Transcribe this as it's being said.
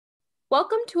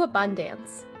Welcome to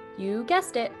Abundance. You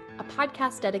guessed it, a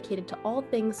podcast dedicated to all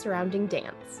things surrounding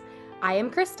dance. I am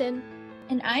Kristen.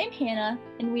 And I am Hannah,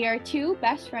 and we are two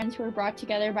best friends who are brought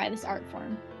together by this art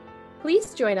form.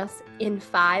 Please join us in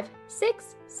 5,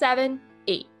 6, 7,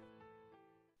 8.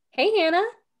 Hey, Hannah.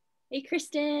 Hey,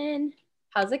 Kristen.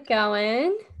 How's it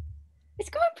going? It's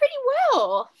going pretty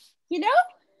well.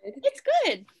 It's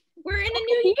good. We're in a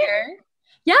new year.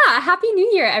 Yeah, Happy New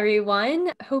Year,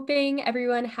 everyone. Hoping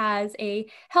everyone has a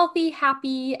healthy,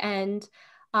 happy, and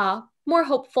more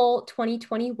hopeful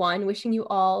 2021. Wishing you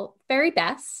all very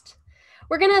best.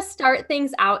 We're going to start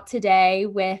things out today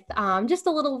with just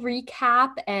a little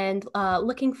recap and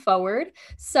looking forward.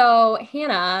 So,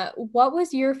 Hannah, what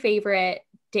was your favorite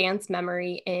dance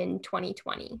memory in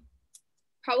 2020?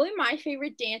 Probably my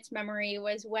favorite dance memory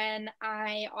was when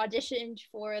I auditioned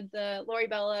for the Lori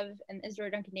Belov and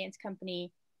Israel Duncan Dance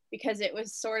Company, because it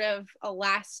was sort of a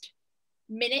last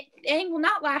minute thing. Well,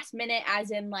 not last minute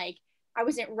as in like I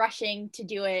wasn't rushing to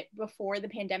do it before the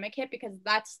pandemic hit, because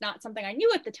that's not something I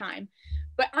knew at the time.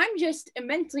 But I'm just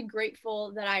immensely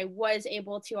grateful that I was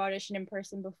able to audition in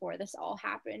person before this all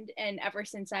happened. And ever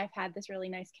since, I've had this really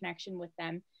nice connection with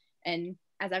them. And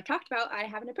as I've talked about, I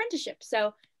have an apprenticeship.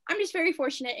 So I'm just very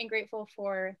fortunate and grateful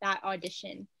for that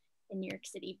audition in New York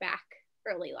City back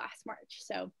early last March.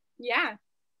 So yeah.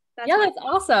 That's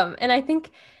awesome. And I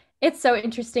think it's so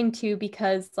interesting too,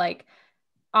 because like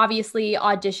obviously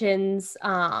auditions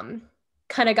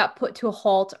kind of got put to a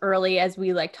halt early, as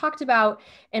we like talked about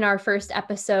in our first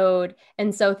episode.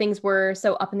 And so things were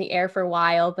so up in the air for a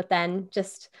while, but then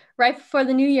just right before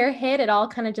the new year hit, it all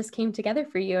kind of just came together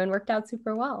for you and worked out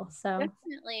super well. So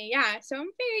definitely. Yeah. So I'm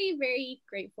very, very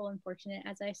grateful and fortunate,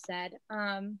 as I said.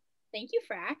 Thank you,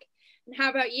 Frack. And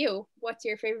how about you? What's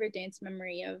your favorite dance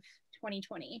memory of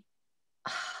 2020?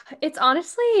 It's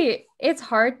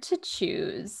hard to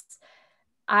choose.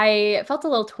 I felt a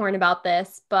little torn about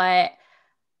this, but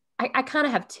I kind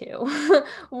of have two.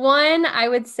 One, I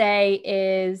would say,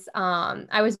 is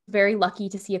I was very lucky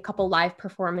to see a couple live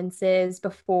performances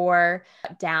before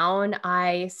down.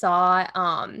 I saw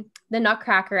the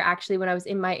Nutcracker actually when I was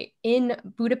in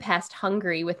Budapest,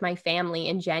 Hungary with my family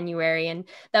in January, and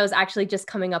that was actually just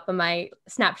coming up on my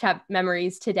Snapchat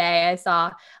memories today. I saw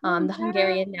the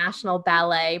Hungarian National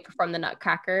Ballet perform the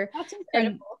Nutcracker. That's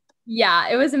incredible. Yeah,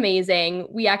 it was amazing.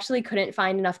 We actually couldn't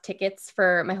find enough tickets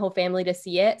for my whole family to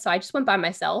see it, so I just went by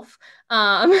myself. So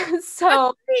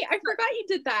I forgot you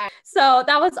did that. So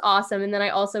that was awesome. And then I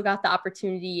also got the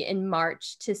opportunity in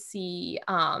March to see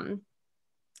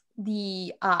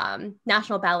the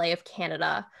National Ballet of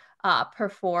Canada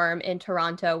perform in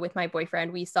Toronto with my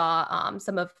boyfriend. We saw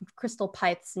some of Crystal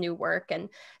Pythe's new work, and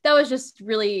that was just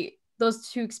really, those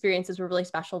two experiences were really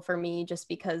special for me, just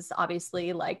because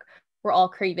obviously like we're all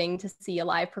craving to see a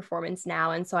live performance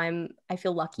now. And so I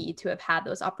feel lucky to have had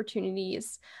those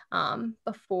opportunities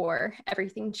before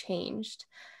everything changed.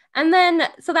 And then,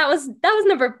 so that was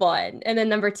number one. And then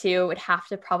number two would have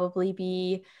to probably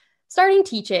be starting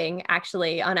teaching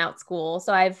actually on Outschool.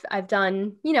 So I've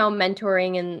done,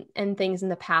 mentoring and things in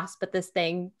the past, but this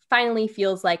thing finally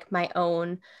feels like my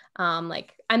own.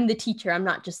 Like I'm the teacher, I'm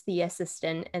not just the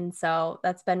assistant. And so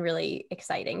that's been really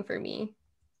exciting for me.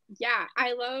 Yeah,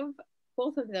 I love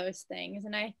both of those things.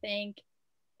 And I think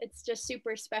it's just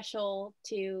super special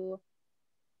to,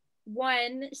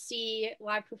 one, see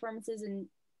live performances and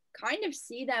kind of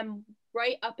see them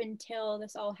right up until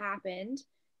this all happened.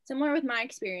 Similar with my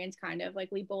experience, kind of like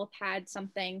we both had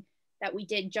something that we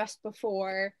did just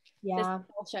before this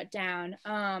all shut down.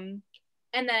 And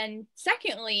then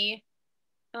secondly,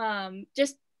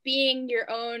 just being your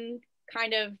own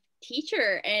kind of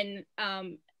teacher and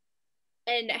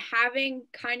having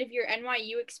kind of your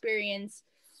NYU experience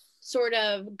sort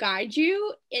of guide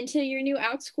you into your new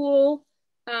Outschool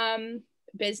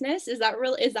business. Is that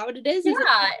what it is?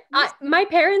 Yeah. My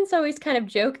parents always kind of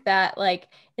joke that like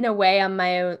in a way I'm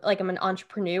my own, like I'm an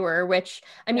entrepreneur, which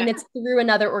I mean, it's through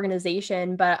another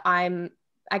organization, but I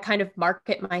kind of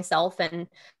market myself and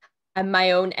I'm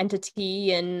my own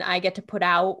entity, and I get to put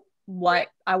out what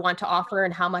I want to offer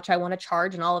and how much I want to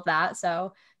charge and all of that.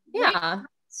 So yeah. Right.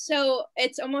 So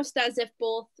it's almost as if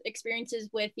both experiences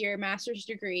with your master's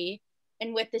degree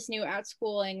and with this new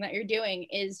outschooling that you're doing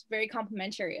is very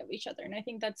complementary of each other. And I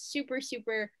think that's super,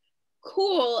 super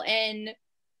cool and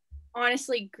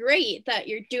honestly great that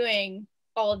you're doing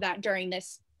all of that during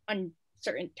this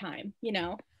uncertain time,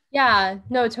 Yeah,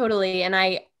 no, totally. And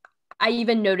I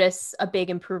even notice a big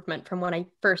improvement from when I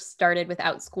first started with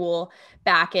Outschool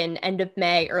back in end of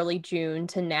May, early June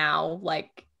to now.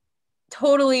 Like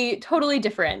totally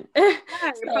different. Yeah,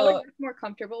 you're probably So much more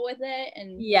comfortable with it,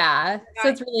 and yeah, so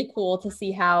it's really cool to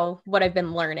see how what I've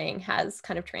been learning has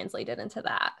kind of translated into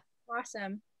that.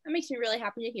 awesome. That makes me really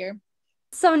happy to hear.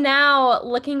 So now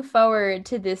looking forward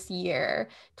to this year,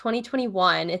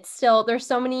 2021, it's still, there's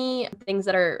so many things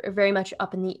that are very much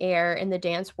up in the air in the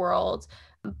dance world.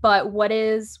 But what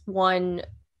is one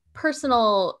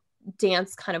personal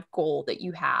dance kind of goal that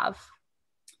you have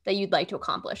that you'd like to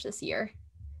accomplish this year?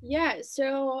 Yeah,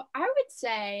 so I would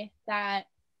say that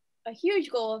a huge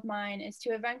goal of mine is to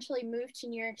eventually move to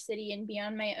New York City and be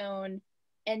on my own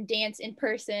and dance in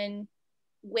person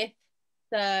with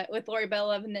with Lori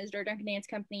Belov and the Isidore Duncan Dance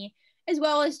Company, as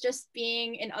well as just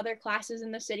being in other classes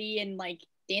in the city and like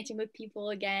dancing with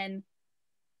people again.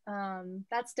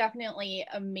 That's definitely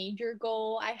a major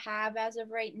goal I have as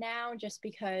of right now, just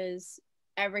because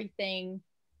everything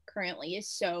currently is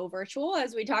so virtual,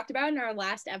 as we talked about in our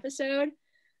last episode.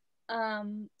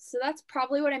 So that's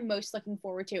probably what I'm most looking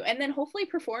forward to, and then hopefully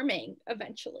performing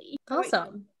eventually.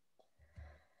 Awesome.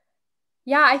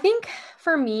 Yeah, I think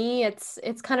for me it's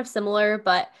kind of similar,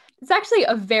 but it's actually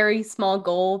a very small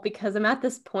goal because I'm at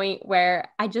this point where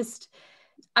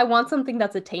I want something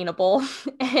that's attainable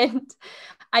and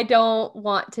I don't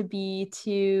want to be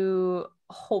too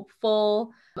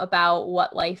hopeful about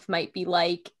what life might be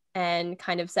like and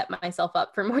kind of set myself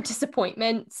up for more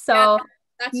disappointment. So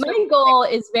my goal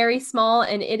is very small,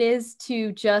 and it is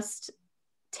to just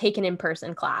take an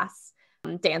in-person class,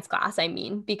 dance class, I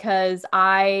mean, because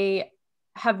I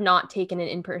have not taken an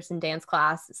in-person dance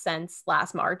class since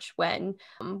last March when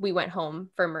we went home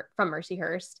from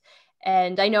Mercyhurst.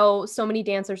 And I know so many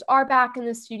dancers are back in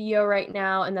the studio right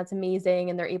now, and that's amazing.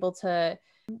 And they're able to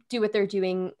do what they're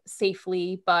doing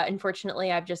safely. But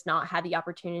unfortunately, I've just not had the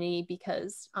opportunity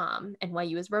because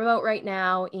NYU is remote right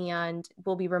now and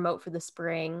will be remote for the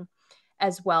spring,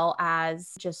 as well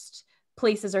as just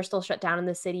places are still shut down in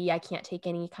the city. I can't take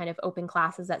any kind of open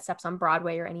classes at Steps on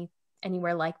Broadway or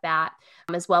anywhere like that,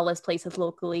 as well as places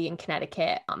locally in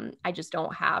Connecticut. I just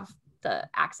don't have the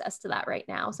access to that right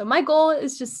now. So my goal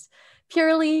is just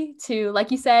purely to,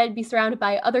 like you said, be surrounded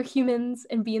by other humans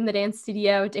and be in the dance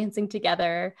studio dancing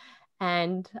together.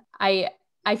 And I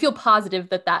feel positive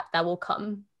that will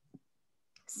come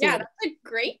soon. Yeah, that's a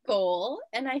great goal,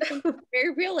 and I think it's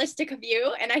very realistic of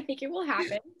you, and I think it will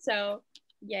happen. So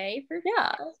yay for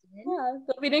yeah,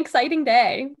 it'll be an exciting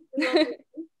day.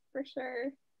 for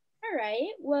sure. All right,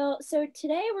 well, so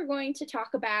today we're going to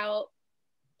talk about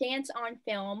dance on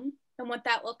film and what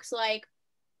that looks like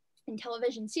in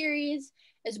television series,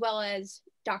 as well as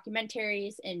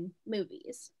documentaries and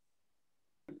movies.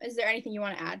 Is there anything you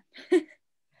want to add?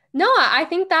 No, I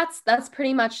think that's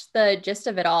pretty much the gist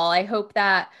of it all. I hope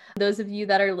that those of you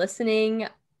that are listening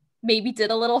maybe did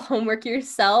a little homework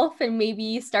yourself and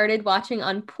maybe started watching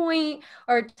On Pointe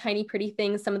or Tiny Pretty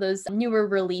Things, some of those newer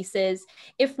releases.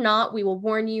 If not, we will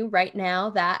warn you right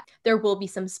now that there will be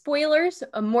some spoilers,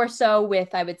 more so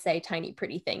with, I would say, Tiny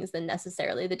Pretty Things than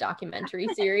necessarily the documentary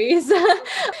series.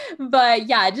 But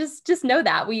yeah, just know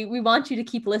that we want you to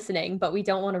keep listening, but we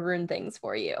don't want to ruin things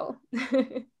for you.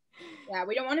 Yeah,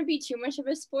 we don't want to be too much of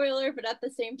a spoiler, but at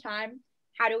the same time,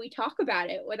 how do we talk about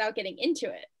it without getting into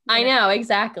it? I know,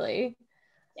 exactly.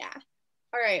 Yeah.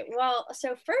 All right. Well,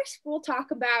 so first we'll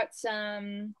talk about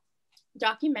some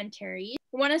documentaries.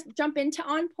 Want to jump into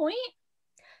On Pointe?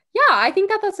 Yeah, I think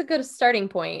that's a good starting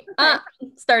point. Okay.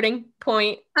 Starting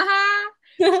point.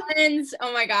 Friends,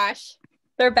 oh my gosh.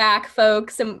 They're back,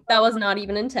 folks, and that was not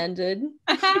even intended.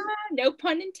 No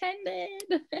pun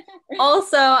intended.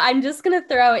 Also, I'm just going to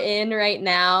throw in right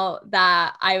now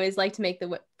that I always like to make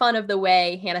fun of the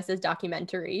way Hannah says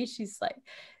documentary. She's like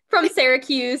from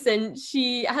Syracuse, and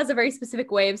she has a very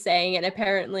specific way of saying it. And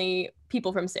apparently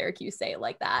people from Syracuse say it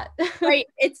like that. Right.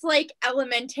 It's like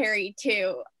elementary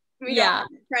too. We yeah. have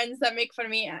friends that make fun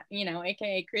of me,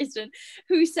 aka Kristen,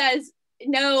 who says,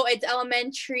 no, it's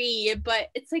elementary, but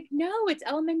it's like, no, it's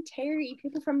elementary.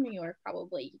 People from New York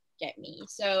probably get me.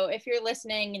 So if you're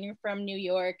listening and you're from New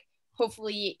York,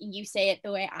 hopefully you say it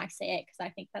the way I say it, because I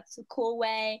think that's a cool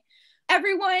way.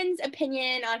 Everyone's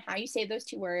opinion on how you say those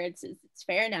two words it's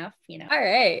fair enough, All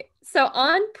right. So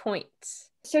On Pointe.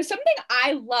 So something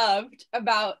I loved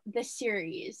about this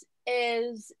series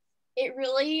is it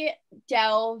really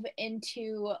delved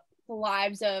into the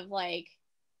lives of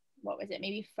what was it,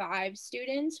 maybe 5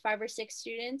 or 6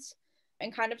 students,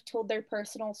 and kind of told their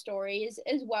personal stories,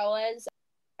 as well as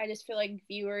I just feel like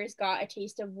viewers got a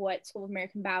taste of what School of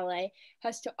American Ballet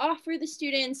has to offer the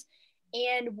students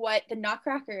and what the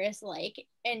Nutcracker is like.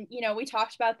 And, we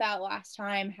talked about that last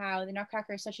time, how the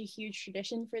Nutcracker is such a huge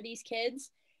tradition for these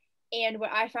kids. And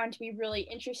what I found to be really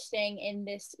interesting in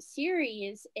this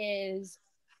series is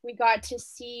we got to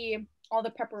see all the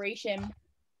preparation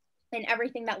and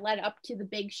everything that led up to the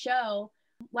big show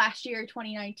last year,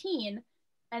 2019.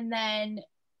 And then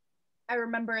I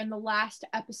remember in the last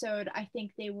episode, I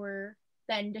think they were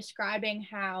then describing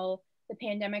how the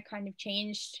pandemic kind of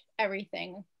changed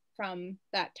everything from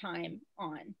that time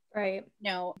on. Right.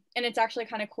 No, and it's actually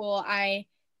kind of cool. I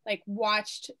like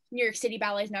watched New York City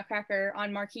Ballet's Nutcracker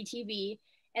on marquee TV,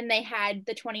 and they had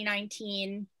the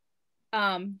 2019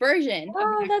 version.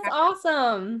 Oh, that's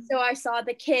awesome. So I saw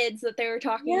the kids that they were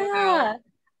talking about. Yeah,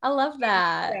 I love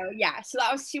that. So yeah, so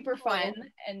that was super fun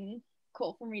and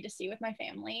cool for me to see with my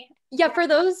family. Yeah, for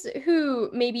those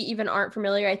who maybe even aren't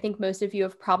familiar, I think most of you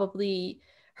have probably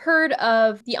heard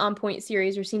of the On Pointe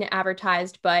series or seen it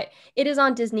advertised, but it is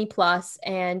on Disney Plus,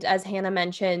 and as Hannah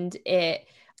mentioned,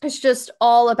 it's just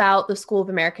all about the School of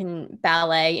American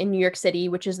Ballet in New York City,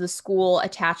 which is the school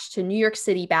attached to New York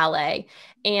City Ballet.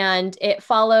 And it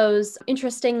follows,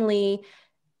 interestingly,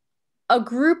 a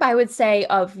group, I would say,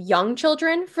 of young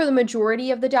children for the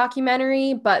majority of the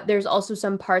documentary, but there's also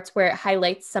some parts where it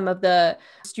highlights some of the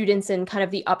students in kind of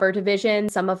the upper division.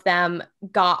 Some of them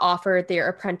got offered their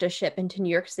apprenticeship into New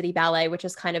York City Ballet, which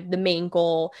is kind of the main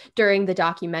goal during the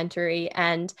documentary.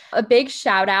 And a big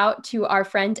shout out to our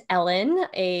friend Ellen,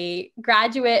 a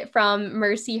graduate from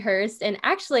Mercyhurst, and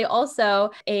actually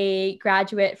also a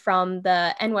graduate from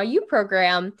the NYU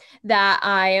program that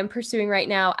I am pursuing right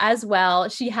now as well.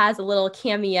 She has a little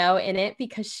cameo in it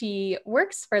because she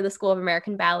works for the School of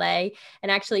American Ballet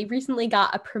and actually recently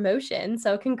got a promotion.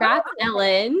 So congrats,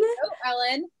 Ellen. Oh,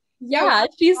 Ellen. Yeah,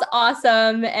 she's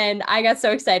awesome. And I got so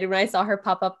excited when I saw her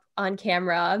pop up on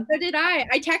camera. So did I.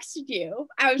 I texted you.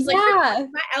 I was like, yeah,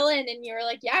 Ellen, and you were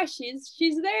like, yeah, she's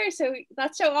there. So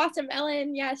that's so awesome,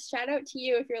 Ellen. Yes, shout out to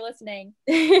you if you're listening.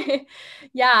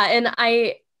 Yeah, and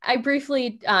I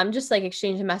briefly just like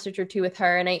exchanged a message or two with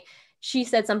her, and she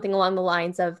said something along the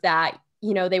lines of that,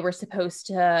 you know, they were supposed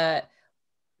to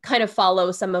kind of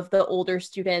follow some of the older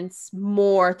students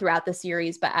more throughout the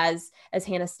series, but as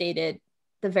Hannah stated,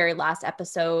 the very last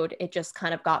episode, it just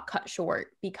kind of got cut short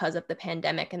because of the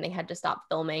pandemic and they had to stop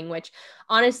filming, which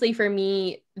honestly for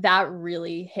me, that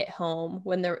really hit home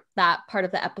when that part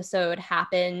of the episode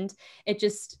happened.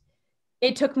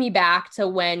 It took me back to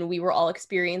when we were all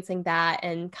experiencing that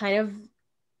and kind of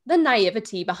the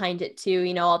naivety behind it too.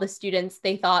 You know, all the students,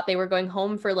 they thought they were going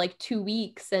home for like 2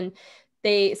 weeks, and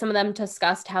some of them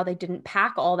discussed how they didn't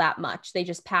pack all that much. They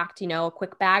just packed, you know, a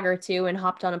quick bag or two and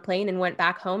hopped on a plane and went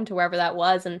back home to wherever that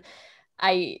was. And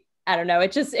I don't know,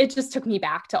 it just took me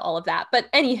back to all of that.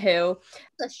 But anywho,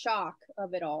 the shock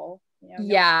of it all. You know,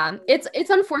 yeah, it's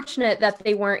unfortunate that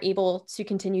they weren't able to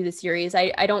continue the series.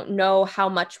 I don't know how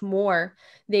much more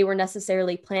they were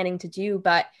necessarily planning to do,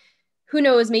 but who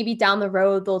knows, maybe down the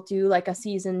road they'll do like a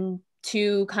season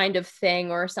 2 kind of thing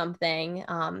or something.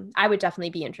 I would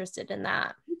definitely be interested in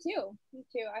that. Me too.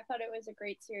 I thought it was a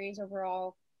great series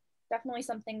overall. Definitely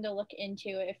something to look into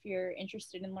if you're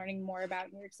interested in learning more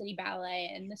about New York City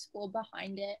Ballet and the school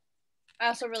behind it. I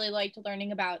also really liked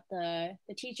learning about the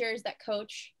teachers that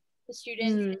coach the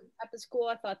students at the school.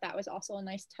 I thought that was also a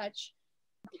nice touch.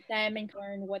 Them and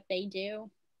learn what they do.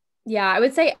 Yeah, I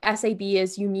would say SAB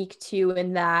is unique too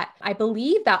in that I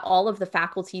believe that all of the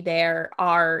faculty there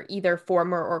are either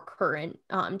former or current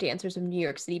dancers of New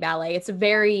York City Ballet. It's a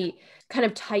very kind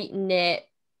of tight-knit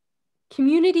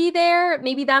community there.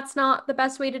 Maybe that's not the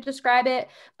best way to describe it,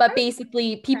 but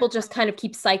basically people just kind of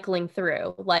keep cycling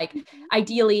through. Like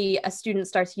ideally a student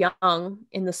starts young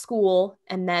in the school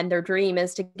and then their dream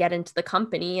is to get into the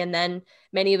company, and then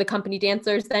many of the company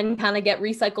dancers then kind of get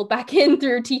recycled back in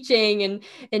through teaching and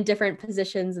in different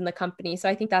positions in the company. So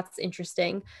I think that's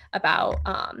interesting about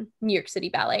New York City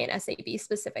Ballet and SAB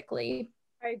specifically.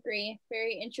 I agree.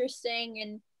 Very interesting,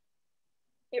 and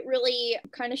it really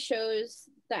kind of shows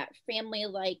that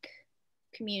family-like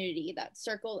community, that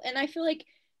circle. And I feel like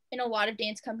in a lot of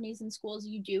dance companies and schools,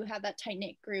 you do have that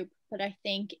tight-knit group, but I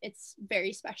think it's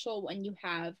very special when you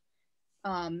have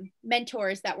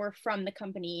mentors that were from the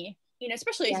company, you know,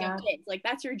 especially as young kids. Like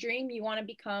that's your dream. You want to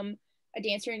become a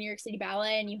dancer in New York City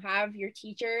Ballet, and you have your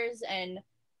teachers, and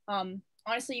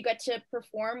honestly, you get to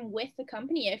perform with the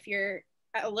company. If you're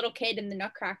a little kid in the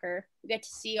Nutcracker, you get to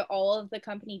see all of the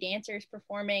company dancers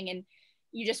performing, and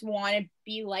you just want to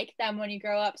be like them when you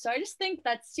grow up. So I just think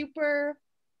that's super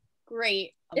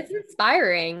great. It's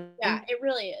inspiring. Yeah, it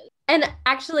really is. And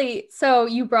actually, so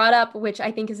you brought up, which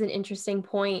I think is an interesting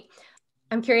point.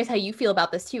 I'm curious how you feel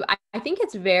about this too. I think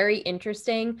it's very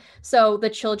interesting. So the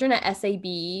children at SAB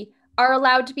are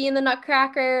allowed to be in the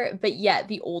Nutcracker, but yet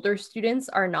the older students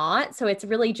are not. So it's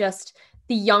really just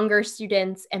the younger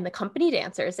students and the company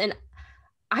dancers. And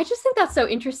I just think that's so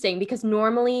interesting because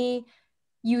normally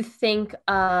you think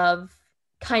of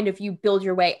kind of you build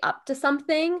your way up to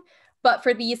something. But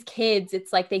for these kids,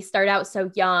 it's like they start out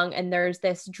so young and there's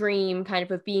this dream kind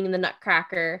of being in the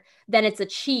Nutcracker. Then it's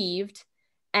achieved.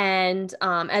 And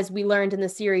as we learned in the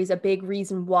series, a big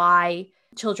reason why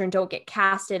children don't get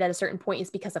casted at a certain point is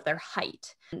because of their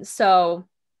height. So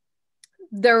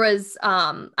there was,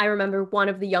 I remember one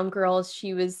of the young girls,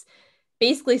 she was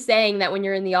basically saying that when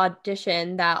you're in the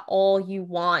audition, that all you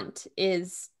want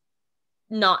is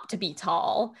not to be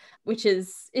tall, which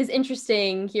is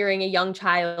interesting hearing a young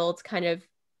child kind of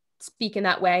speak in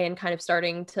that way and kind of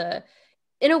starting to,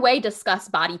 in a way, discuss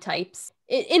body types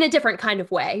in a different kind of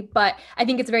way. But I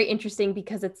think it's very interesting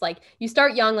because it's like you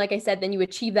start young, like I said, then you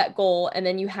achieve that goal, and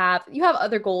then you have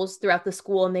other goals throughout the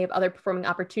school and they have other performing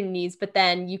opportunities, but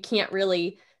then you can't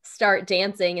really start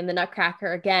dancing in the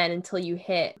Nutcracker again until you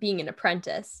hit being an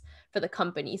apprentice for the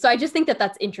company. So I just think that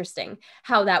that's interesting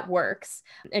how that works,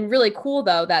 and really cool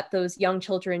though that those young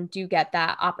children do get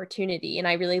that opportunity. And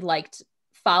I really liked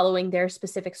following their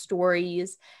specific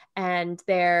stories and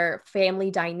their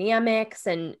family dynamics.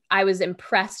 And I was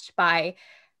impressed by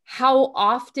how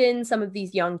often some of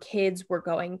these young kids were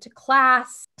going to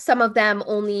class. Some of them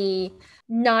only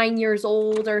 9 years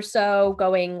old or so,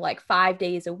 going like 5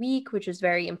 days a week, which is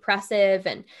very impressive.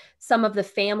 And some of the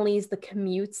families, the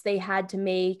commutes they had to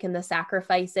make and the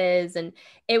sacrifices. And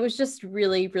it was just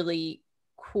really, really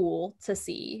cool to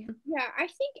see. Yeah, I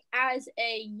think as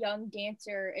a young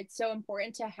dancer, it's so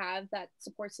important to have that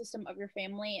support system of your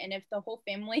family. And if the whole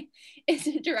family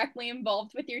isn't directly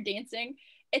involved with your dancing,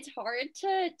 it's hard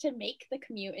to make the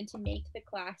commute and to make the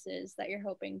classes that you're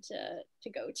hoping to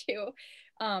go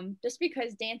to. Just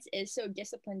because dance is so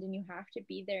disciplined and you have to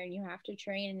be there and you have to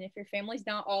train. And if your family's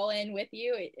not all in with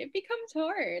you, it becomes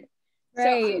hard. Right. So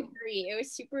I agree. It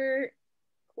was super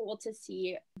cool to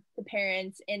see the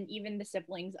parents and even the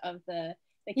siblings of the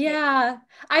kids. Yeah,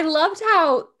 I loved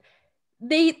how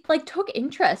they like took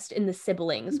interest in the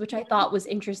siblings, which I thought was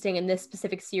interesting in this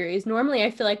specific series. Normally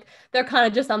I feel like they're kind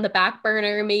of just on the back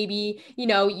burner. Maybe,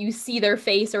 you see their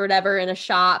face or whatever in a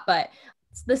shot, but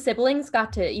the siblings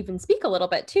got to even speak a little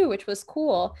bit too, which was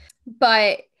cool.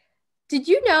 But did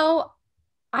you know,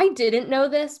 I didn't know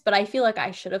this, but I feel like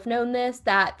I should have known this,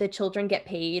 that the children get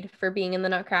paid for being in the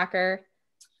Nutcracker?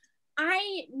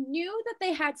 I knew that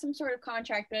they had some sort of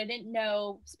contract, but I didn't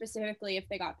know specifically if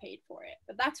they got paid for it.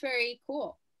 But that's very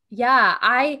cool. Yeah,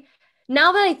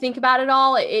 now that I think about it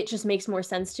all, it just makes more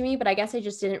sense to me, but I guess I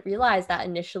just didn't realize that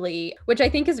initially, which I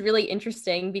think is really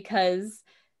interesting because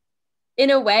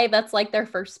in a way that's like their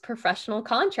first professional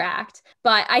contract.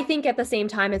 But I think at the same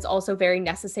time, it's also very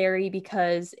necessary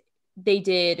because they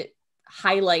did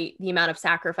highlight the amount of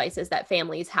sacrifices that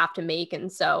families have to make.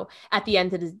 And so at the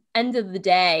end of the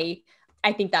day,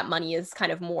 I think that money is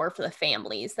kind of more for the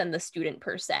families than the student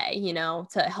per se,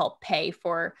 to help pay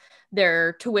for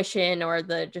their tuition or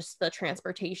the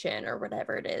transportation or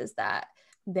whatever it is that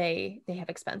they have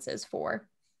expenses for.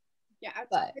 Yeah,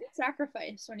 it's a great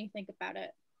sacrifice when you think about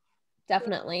it.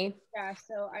 Definitely. Yeah,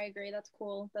 so I agree. That's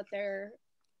cool that they're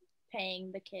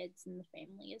paying the kids and the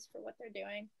families for what they're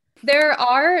doing. There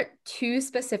are two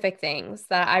specific things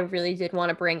that I really did want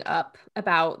to bring up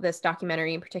about this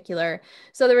documentary in particular.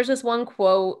 So there was just one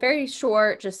quote, very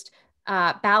short, just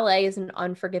ballet is an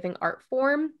unforgiving art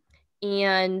form.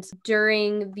 And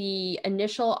during the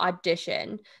initial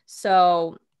audition,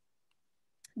 so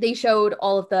they showed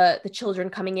all of the children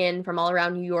coming in from all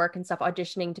around New York and stuff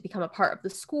auditioning to become a part of the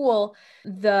school.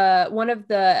 One of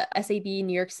the SAB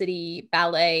New York City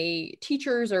ballet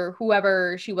teachers, or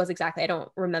whoever she was exactly, I don't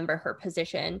remember her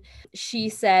position, she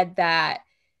said that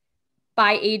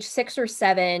by age 6 or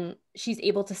 7, she's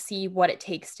able to see what it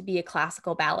takes to be a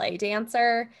classical ballet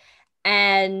dancer.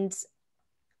 And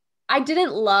I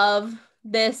didn't love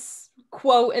this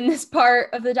quote in this part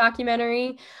of the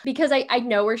documentary because I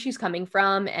know where she's coming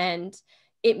from, and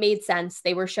it made sense.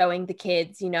 They were showing the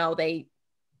kids, they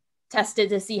tested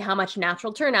to see how much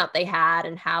natural turnout they had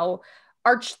and how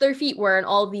arched their feet were and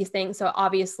all of these things. So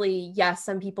obviously, yes,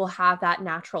 some people have that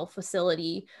natural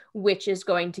facility, which is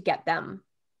going to get them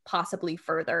possibly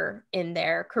further in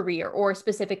their career, or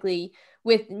specifically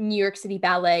with New York City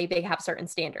Ballet, they have certain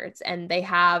standards and they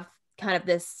have kind of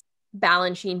this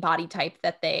Balanchine body type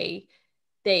that they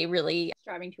really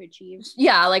striving to achieve.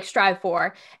 Yeah, like strive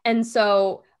for. And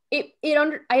so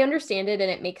I understand it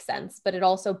and it makes sense, but it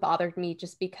also bothered me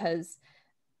just because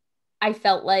I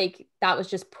felt like that was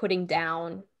just putting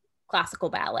down classical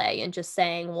ballet and just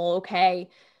saying, well, okay,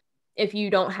 if you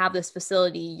don't have this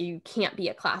facility, you can't be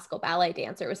a classical ballet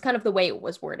dancer. It was kind of the way it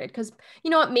was worded. Because, you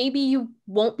know what, maybe you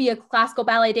won't be a classical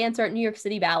ballet dancer at New York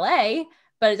City Ballet,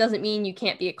 but it doesn't mean you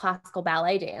can't be a classical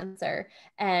ballet dancer.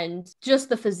 And just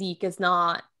the physique is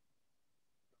not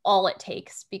all it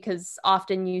takes, because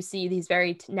often you see these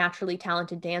very naturally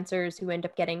talented dancers who end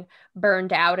up getting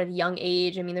burned out at a young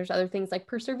age. I mean, there's other things like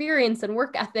perseverance and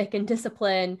work ethic and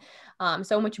discipline,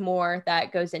 so much more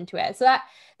that goes into it. So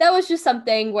that was just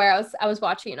something where I was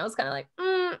watching and I was kind of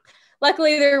like,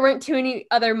 luckily there weren't too many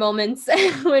other moments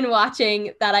when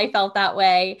watching that I felt that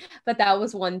way, but that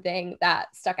was one thing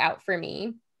that stuck out for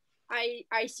me.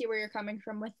 I see where you're coming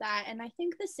from with that. And I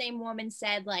think the same woman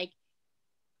said, like,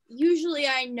 usually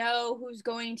I know who's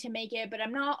going to make it, but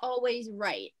I'm not always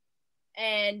right.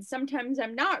 And sometimes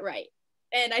I'm not right.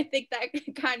 And I think that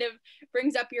kind of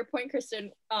brings up your point,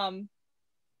 Kristen.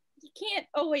 You can't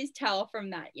always tell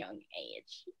from that young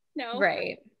age. No.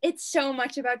 Right. It's so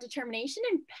much about determination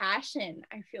and passion.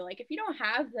 I feel like if you don't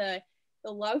have the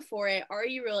love for it, are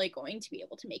you really going to be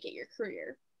able to make it your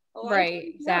career?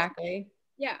 Right, exactly.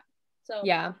 Yeah. So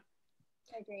yeah,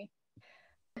 I agree.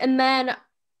 And then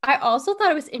I also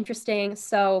thought it was interesting,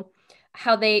 so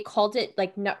how they called it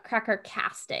like Nutcracker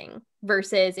casting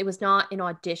versus it was not an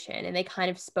audition, and they kind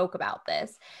of spoke about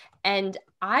this. And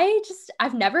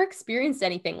I've never experienced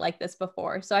anything like this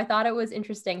before. So I thought it was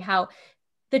interesting how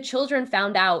the children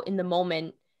found out in the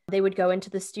moment. They would go into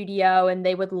the studio and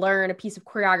they would learn a piece of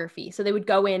choreography. So they would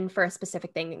go in for a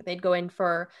specific thing. They'd go in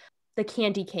for the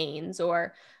candy canes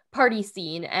or party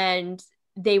scene, and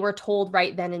they were told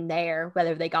right then and there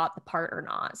whether they got the part or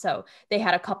not. So they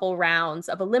had a couple rounds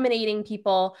of eliminating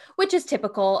people, which is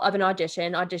typical of an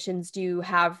audition. Auditions do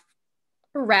have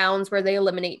rounds where they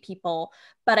eliminate people,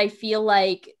 but I feel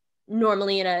like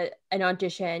normally in an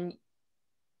audition,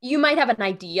 you might have an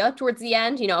idea towards the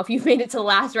end, you know, if you've made it to the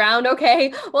last round,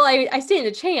 okay, well, I stand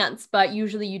a chance, but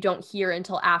usually you don't hear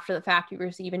until after the fact. You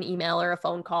receive an email or a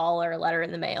phone call or a letter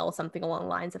in the mail, something along the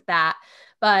lines of that.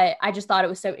 But I just thought it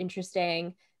was so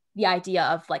interesting, the idea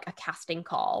of like a casting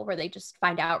call where they just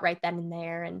find out right then and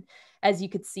there. And as you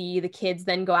could see, the kids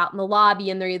then go out in the lobby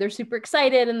and they're either super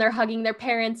excited and they're hugging their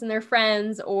parents and their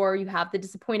friends, or you have the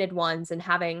disappointed ones, and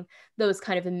having those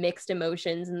kind of mixed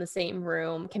emotions in the same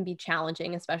room can be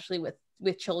challenging, especially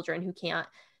with children who can't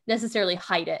necessarily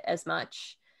hide it as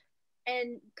much.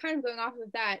 And kind of going off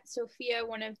of that, Sophia,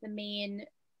 one of the main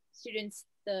students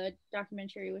the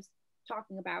documentary was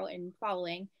talking about and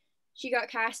following, she got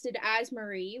casted as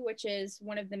Marie, which is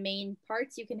one of the main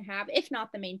parts you can have, if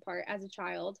not the main part, as a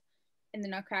child in the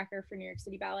Nutcracker for New York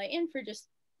City Ballet, and for just,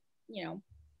 you know,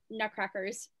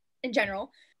 Nutcrackers in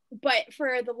general. But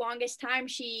for the longest time,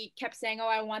 she kept saying, oh,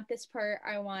 I want this part,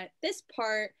 I want this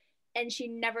part, and she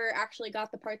never actually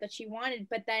got the part that she wanted.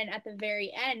 But then at the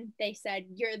very end, they said,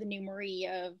 you're the new Marie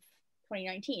of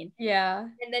 2019. Yeah.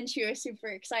 And then she was super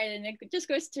excited, and it just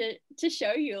goes to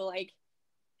show you, like,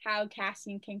 how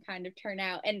casting can kind of turn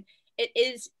out. And it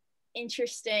is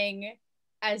interesting,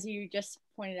 as you just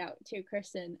pointed out too,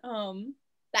 Kristen,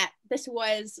 that this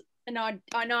was an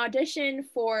audition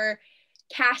for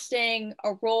casting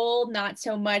a role, not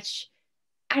so much,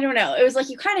 I don't know, it was like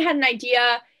you kind of had an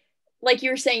idea, like you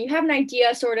were saying, you have an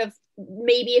idea sort of,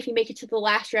 maybe if you make it to the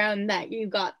last round that you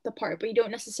got the part, but you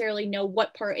don't necessarily know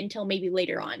what part until maybe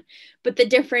later on. But the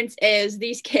difference is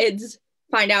these kids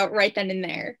find out right then and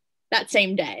there, that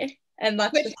same day. And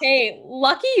that's Which, hey,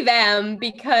 lucky them,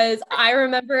 because I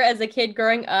remember as a kid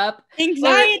growing up,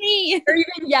 anxiety, or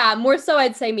even, yeah, more so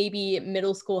I'd say maybe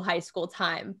middle school, high school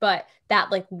time, but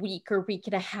that like week or week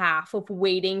and a half of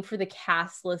waiting for the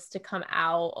cast list to come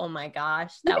out. Oh my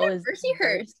gosh, that was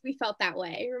Mercyhurst. We felt that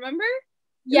way, remember?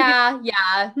 Yeah.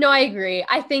 No, I agree.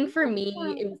 I think for me,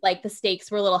 it was like the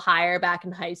stakes were a little higher back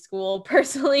in high school,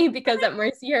 personally, because at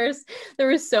Mercyhurst, there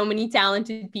were so many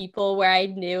talented people where I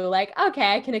knew, like,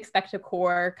 okay, I can expect a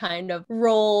core kind of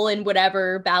role in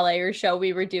whatever ballet or show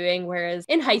we were doing. Whereas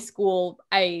in high school,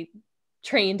 I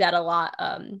trained at a lot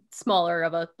smaller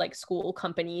of a like school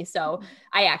company. So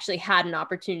I actually had an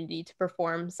opportunity to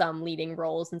perform some leading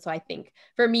roles. And so I think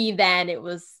for me then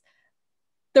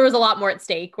there was a lot more at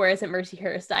stake, whereas at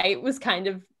Mercyhurst, I was kind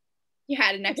of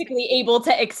typically able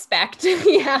to expect.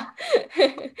 Yeah.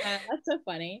 That's so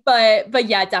funny. But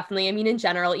yeah, definitely. I mean, in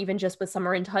general, even just with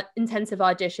summer intensive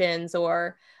auditions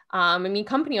or, I mean,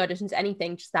 company auditions,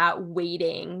 anything, just that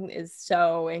waiting is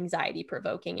so anxiety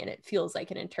provoking, and it feels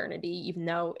like an eternity, even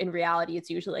though in reality, it's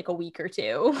usually like a week or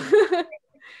two.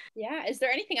 Yeah. Is there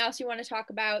anything else you want to talk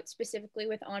about specifically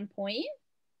with On Pointe?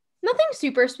 Nothing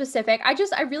super specific.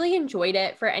 I really enjoyed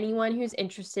it. For anyone who's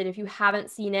interested, if you haven't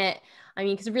seen it, I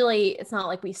mean, because really it's not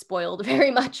like we spoiled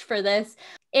very much for this.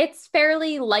 It's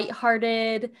fairly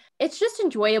lighthearted. It's just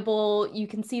enjoyable. You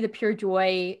can see the pure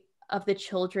joy of the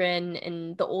children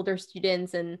and the older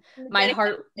students, and my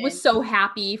heart was so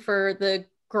happy for the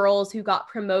girls who got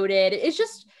promoted.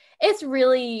 It's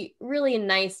really, really a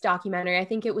nice documentary. I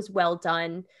think it was well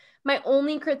done. My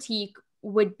only critique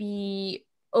would be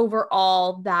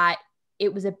overall that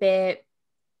it was a bit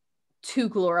too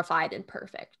glorified and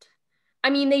perfect. I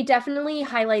mean, they definitely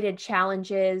highlighted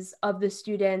challenges of the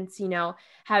students,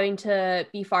 having to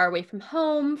be far away from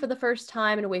home for the first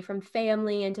time and away from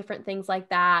family and different things like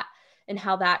that, and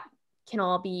how that can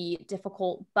all be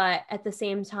difficult. But at the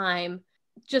same time,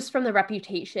 just from the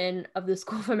reputation of the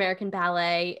School of American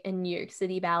Ballet and New York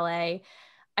City Ballet,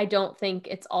 I don't think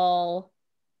it's all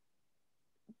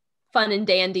fun and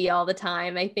dandy all the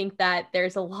time. I think that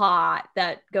there's a lot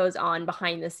that goes on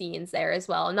behind the scenes there as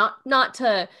well. Not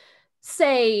to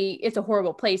say it's a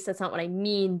horrible place. That's not what I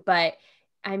mean. But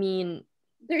I mean,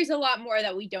 there's a lot more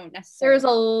that we don't necessarily. There's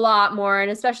a lot more,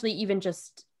 and especially even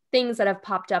just things that have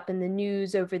popped up in the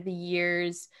news over the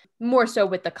years, more so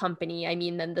with the company, I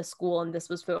mean, than the school. And this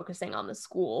was focusing on the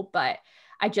school. But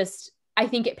I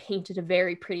think it painted a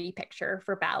very pretty picture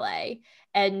for ballet.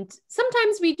 And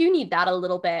sometimes we do need that a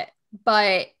little bit,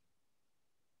 but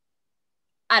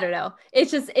I don't know.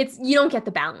 You don't get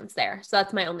the balance there. So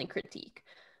that's my only critique,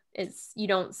 is you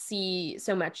don't see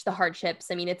so much the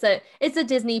hardships. I mean, it's a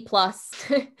Disney Plus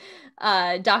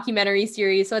documentary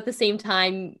series. So at the same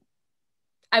time,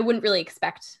 I wouldn't really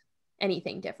expect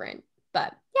anything different.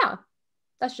 But yeah,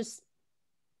 that's just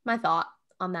my thought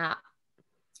on that.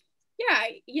 Yeah,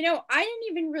 I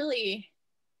didn't even really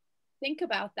think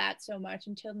about that so much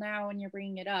until now when you're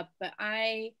bringing it up. But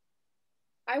I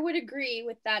would agree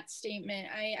with that statement.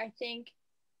 I think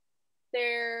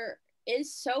there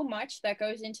is so much that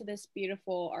goes into this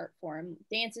beautiful art form.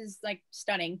 Dance is like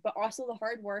stunning, but also the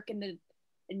hard work and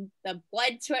the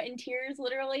blood, sweat, and tears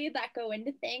literally that go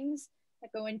into things,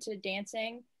 that go into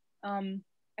dancing.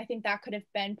 I think that could have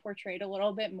been portrayed a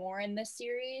little bit more in this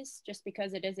series, just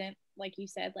because it isn't, like you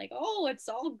said, like, oh, it's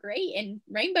all great and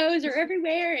rainbows are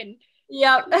everywhere and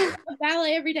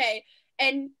ballet every day.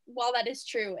 And while that is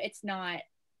true, it's not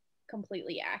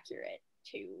completely accurate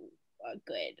to a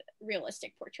good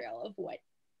realistic portrayal of what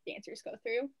dancers go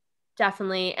through.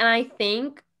 Definitely. And I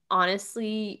think,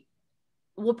 honestly,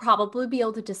 we'll probably be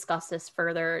able to discuss this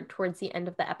further towards the end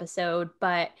of the episode,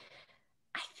 but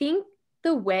I think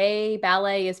the way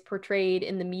ballet is portrayed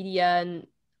in the media and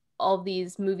all of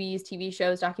these movies, TV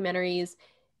shows, documentaries,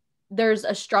 there's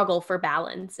a struggle for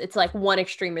balance. It's like one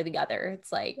extreme or the other.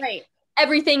 It's like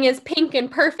everything is pink and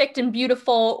perfect and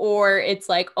beautiful, or it's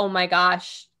like, oh my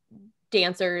gosh,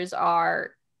 dancers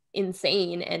are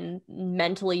insane and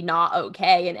mentally not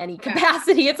okay in any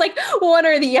capacity. It's like one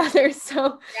or the other.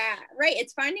 So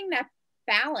it's finding that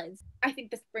balance. I think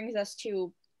this brings us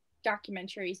to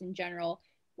documentaries in general.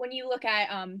 When you look at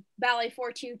Ballet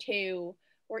 422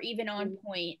 or even On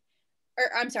Pointe, or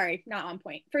I'm sorry, not On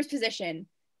Pointe, First Position,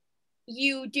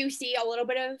 you do see a little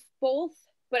bit of both,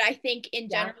 but I think in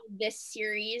general this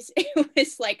series, it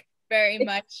was like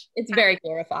it's very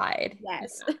glorified.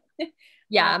 Yes.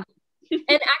 Yeah.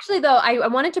 And actually though, I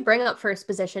wanted to bring up First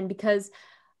Position because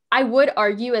I would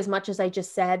argue, as much as I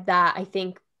just said that I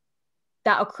think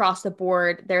that across the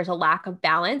board there's a lack of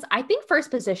balance, I think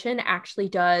First Position actually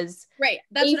does a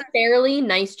fairly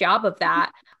nice job of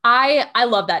that. I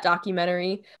love that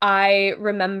documentary. I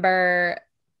remember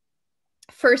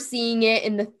first seeing it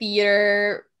in the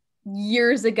theater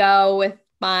years ago with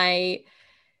my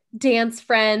dance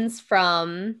friends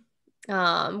from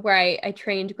where I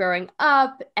trained growing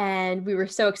up, and we were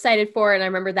so excited for it. And I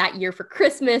remember that year for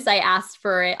Christmas, I asked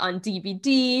for it on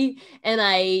DVD, and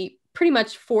I pretty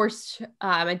much forced,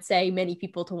 I'd say, many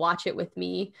people to watch it with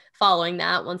me following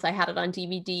that. Once I had it on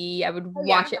DVD, I would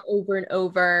watch it over and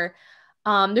over.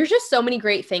 There's just so many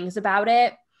great things about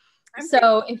it. I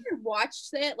watched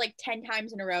it like 10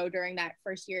 times in a row during that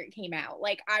first year it came out.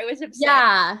 Like, I was obsessed.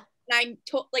 Yeah. And I'm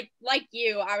like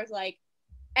you, I was like,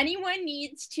 anyone who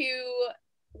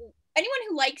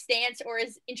likes dance or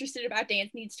is interested about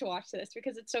dance needs to watch this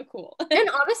because it's so cool. And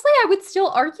honestly, I would still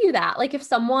argue that, like, if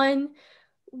someone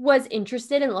was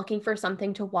interested in looking for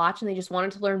something to watch and they just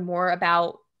wanted to learn more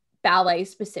about ballet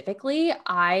specifically,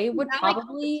 I would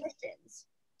probably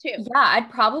too. Yeah, I'd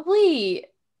probably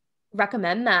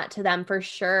recommend that to them for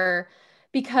sure.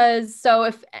 Because so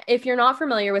if you're not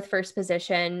familiar with First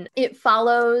Position, it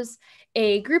follows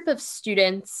a group of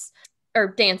students or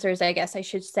dancers, I guess I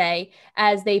should say,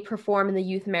 as they perform in the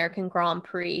Youth American Grand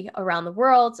Prix around the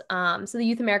world. So the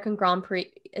Youth American Grand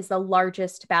Prix is the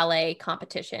largest ballet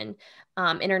competition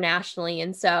internationally.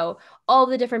 And so all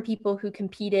the different people who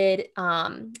competed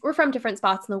were from different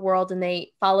spots in the world, and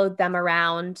they followed them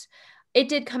around. It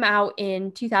did come out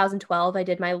in 2012. I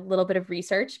did my little bit of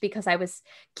research because I was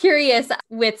curious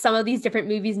with some of these different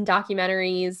movies and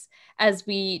documentaries as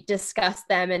we discussed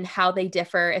them and how they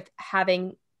differ, if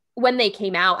having when they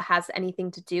came out has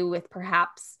anything to do with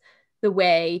perhaps the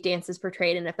way dance is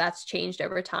portrayed and if that's changed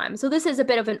over time. So this is a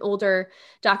bit of an older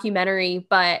documentary,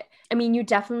 but I mean, you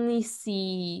definitely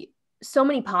see so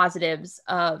many positives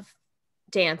of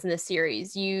dance in this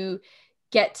series. You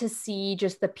get to see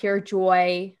just the pure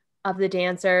joy of the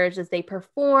dancers as they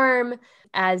perform,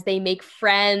 as they make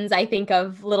friends. I think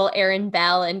of little Erin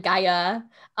Bell and Gaia.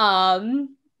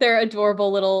 Their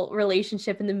adorable little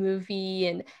relationship in the movie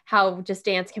and how just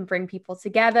dance can bring people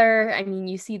together. I mean,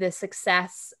 you see the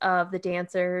success of the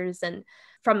dancers and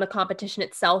from the competition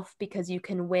itself, because you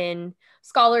can win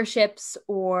scholarships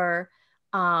or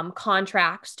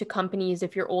contracts to companies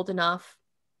if you're old enough.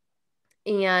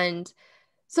 And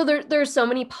so there's so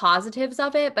many positives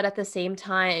of it, but at the same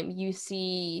time, you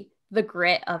see the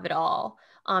grit of it all.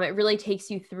 It really takes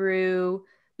you through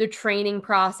the training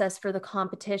process for the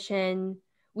competition.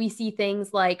 We see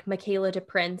things like Michaela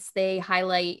DePrince. They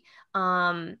highlight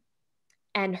and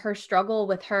her struggle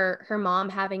with her mom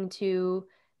having to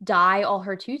dye all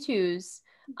her tutus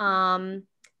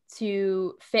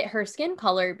to fit her skin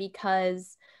color,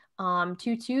 because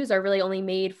tutus are really only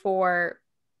made for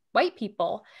white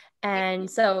people. And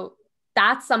so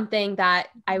that's something that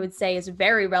I would say is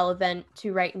very relevant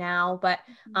to right now, but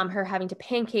her having to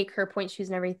pancake her pointe shoes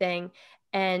and everything,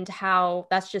 and how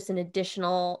that's just an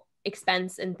additional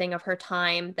expense and thing of her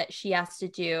time that she has to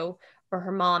do, or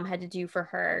her mom had to do for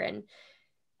her. And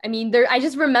I mean, I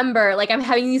just remember, like, I'm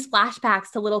having these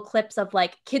flashbacks to little clips of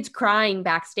like kids crying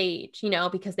backstage,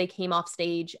 because they came off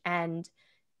stage and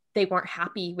they weren't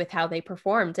happy with how they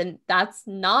performed. And that's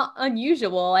not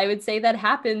unusual. I would say that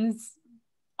happens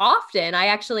often.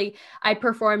 I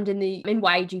performed in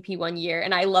YGP one year,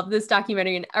 and I love this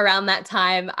documentary. And around that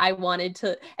time, I wanted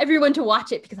everyone to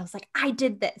watch it because I was like, I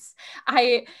did this.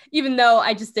 Even though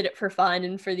I just did it for fun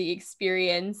and for the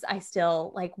experience, I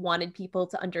still like wanted people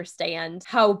to understand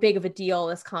how big of a deal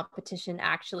this competition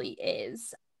actually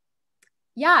is.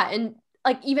 Yeah. And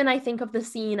like, even I think of the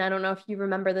scene, I don't know if you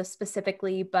remember this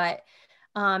specifically, but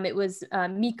it was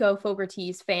Miko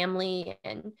Fogarty's family,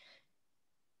 and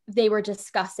they were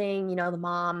discussing, the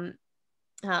mom.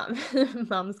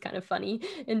 Mom's kind of funny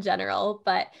in general,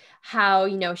 but how,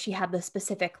 she had the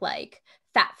specific like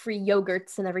fat-free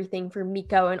yogurts and everything for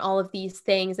Miko and all of these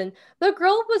things. And the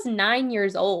girl was 9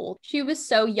 years old. She was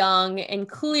so young and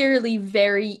clearly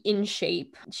very in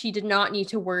shape. She did not need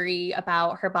to worry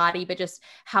about her body, but just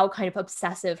how kind of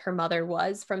obsessive her mother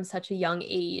was from such a young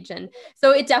age. And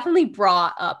so it definitely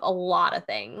brought up a lot of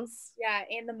things. Yeah,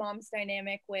 and the mom's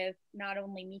dynamic with not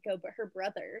only Miko, but her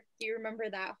brother. Do you remember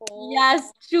that whole...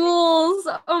 Yes, Jules.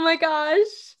 Oh my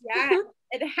gosh. Yeah,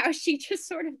 and how she just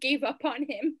sort of gave up on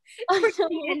him.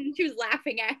 And she was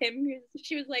laughing at him.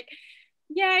 She was like,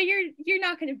 yeah, you're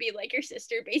not going to be like your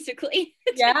sister, basically.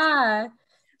 Yeah.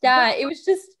 It was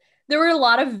just, there were a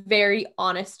lot of very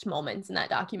honest moments in that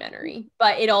documentary,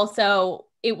 but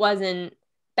it wasn't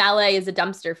ballet is a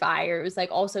dumpster fire. It was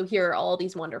like, also here are all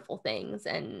these wonderful things.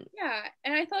 And yeah,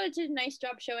 and I thought it did a nice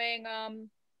job showing,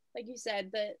 like you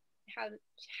said, that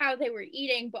how they were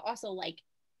eating, but also like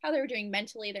how they were doing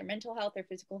mentally, their mental health, their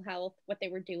physical health, what they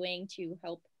were doing to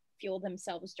help fuel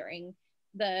themselves during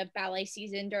the ballet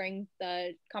season, during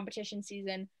the competition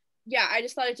season. Yeah, I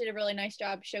just thought it did a really nice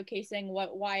job showcasing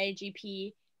what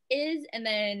YAGP is, and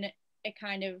then it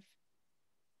kind of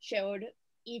showed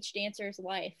each dancer's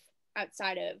life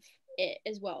outside of it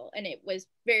as well, and it was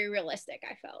very realistic,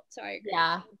 I felt. So I agree.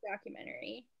 Yeah, with the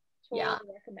documentary.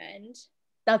 Totally recommend.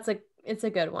 It's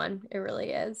a good one. It really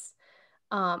is.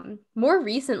 More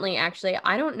recently, actually,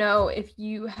 I don't know if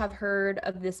you have heard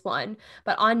of this one,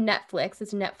 but on Netflix,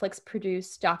 it's a Netflix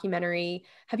produced documentary.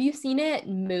 Have you seen it,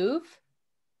 Move?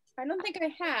 I don't think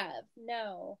I have.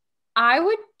 No. I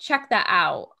would check that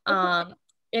out. Okay.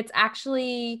 It's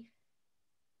actually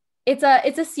it's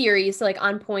a series, so like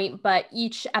On Pointe, but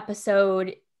each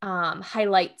episode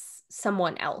highlights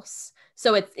someone else.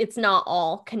 So it's not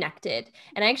all connected.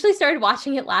 And I actually started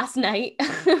watching it last night.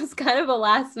 It was kind of a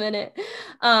last minute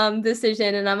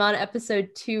decision, and I'm on episode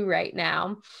 2 right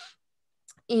now.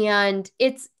 And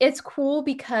it's cool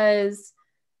because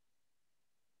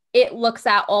it looks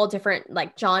at all different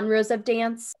like genres of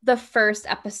dance. The first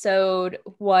episode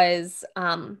was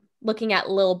looking at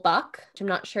Lil Buck, which I'm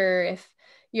not sure if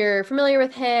you're familiar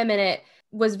with him, and it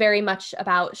was very much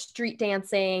about street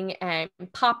dancing and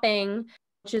popping,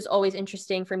 which is always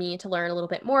interesting for me to learn a little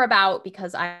bit more about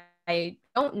because I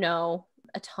don't know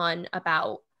a ton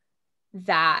about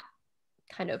that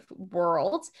kind of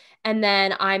world. And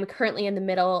then I'm currently in the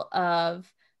middle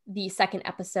of the second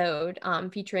episode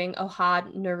featuring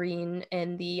Ohad Noreen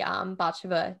in the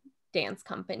Batsheva dance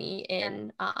company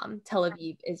in Tel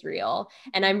Aviv, Israel.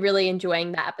 And I'm really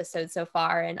enjoying that episode so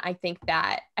far. And I think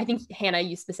Hannah,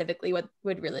 you specifically would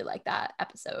really like that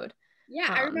episode. Yeah,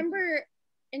 I remember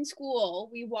in school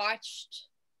we watched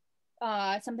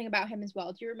something about him as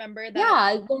well. Do you remember that?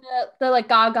 Yeah, the like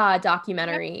Gaga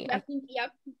documentary. Yep. I think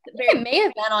it may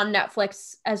have been on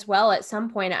Netflix as well at some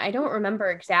point. I don't remember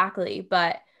exactly,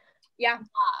 but yeah,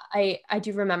 I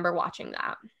do remember watching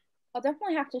that. I'll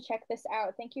definitely have to check this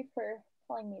out. Thank you for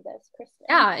telling me this, Kristen.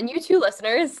 Yeah, and you too,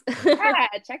 listeners. Yeah,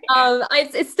 check it out.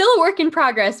 It's still a work in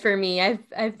progress for me.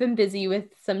 I've been busy with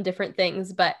some different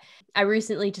things, but I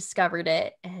recently discovered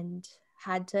it and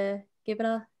had to give it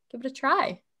a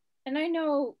try. And I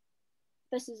know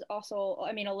this is also,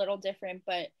 I mean, a little different,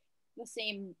 but the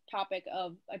same topic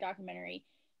of a documentary.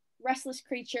 Restless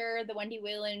Creature, the Wendy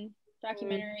Whalen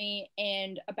documentary,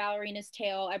 and A Ballerina's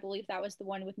Tale. I believe that was the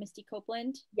one with Misty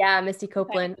Copeland. Yeah, Misty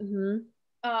Copeland. Okay.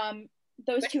 Mm-hmm.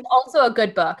 Those two. Also a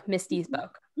good book, Misty's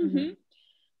book.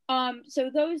 Mm-hmm. So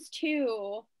those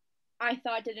two, I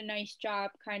thought did a nice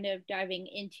job kind of diving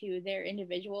into their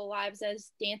individual lives as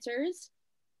dancers.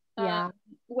 Yeah.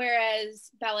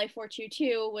 Whereas Ballet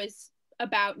 422 was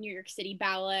about New York City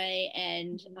ballet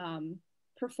and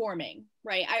performing,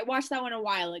 right? I watched that one a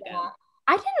while ago. Yeah.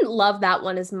 I didn't love that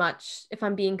one as much, if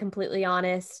I'm being completely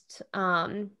honest.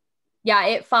 Yeah,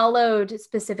 it followed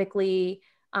specifically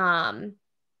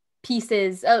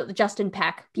pieces, Justin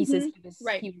Peck pieces he was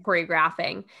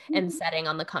choreographing and setting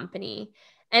on the company.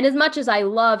 And as much as I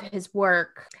love his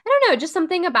work, I don't know, just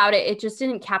something about it, it just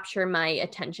didn't capture my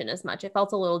attention as much. It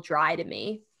felt a little dry to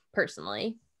me,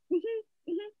 personally.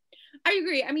 I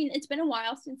agree. I mean, it's been a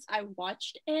while since I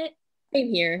watched it.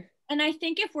 Same here. And I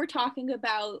think if we're talking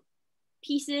about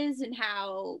pieces and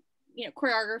how, you know,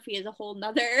 choreography is a whole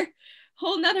nother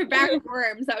bag of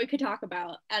worms that we could talk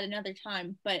about at another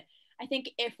time. But I think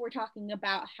if we're talking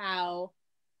about how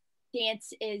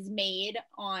dance is made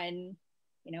on,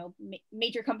 you know,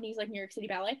 major companies like New York City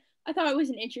Ballet, I thought it was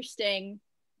an interesting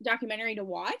documentary to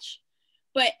watch.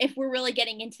 But if we're really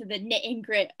getting into the knit and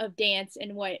grit of dance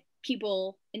and what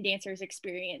people and dancers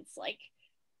experience, like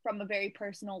from a very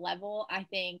personal level, I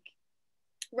think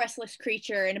Restless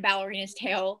Creature and A Ballerina's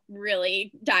Tale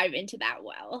really dive into that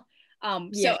well.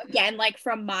 So again, like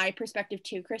from my perspective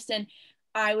too, Kristen,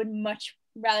 I would much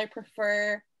rather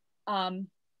prefer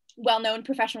well-known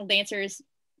professional dancers'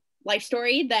 life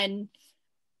story than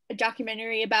a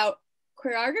documentary about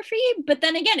choreography. But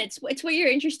then again, it's what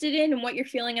you're interested in and what you're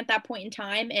feeling at that point in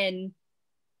time. And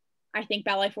I think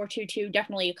Ballet 422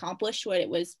 definitely accomplished what it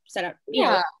was set up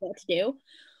to do.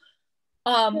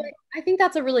 I think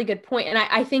that's a really good point. And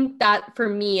I think that for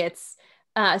me, it's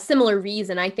a similar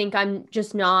reason. I think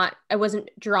I wasn't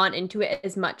drawn into it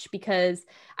as much because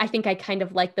I think I kind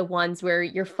of like the ones where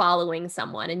you're following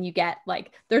someone and you get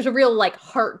like, there's a real like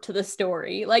heart to the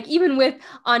story. Like even with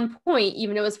On Pointe,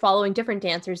 even it was following different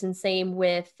dancers, and same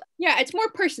with. Yeah, it's more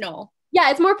personal. Yeah,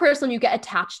 it's more personal. You get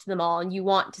attached to them all and you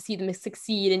want to see them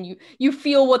succeed and you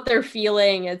feel what they're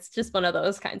feeling. It's just one of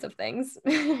those kinds of things.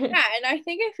 Yeah, and I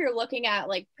think if you're looking at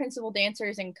like principal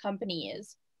dancers and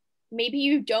companies, maybe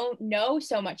you don't know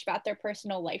so much about their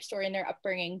personal life story and their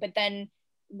upbringing, but then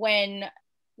when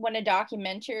a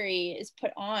documentary is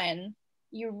put on,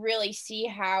 you really see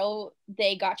how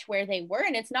they got to where they were,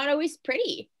 and it's not always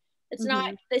pretty. It's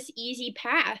not this easy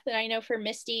path. And I know for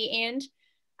Misty, and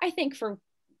I think for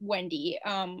Wendy,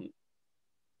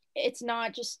 it's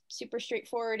not just super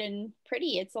straightforward and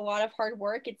pretty. It's a lot of hard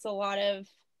work. It's a lot of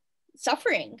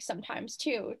suffering sometimes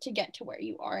too to get to where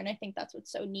you are. And I think that's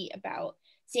what's so neat about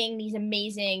seeing these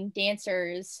amazing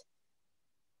dancers,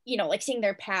 you know, like seeing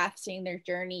their path, seeing their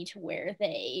journey to where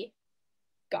they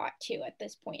got to at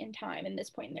this point in time and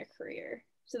this point in their career.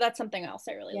 So that's something else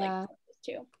I really like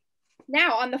too.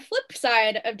 Now, on the flip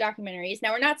side of documentaries,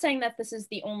 now we're not saying that this is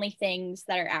the only things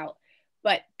that are out,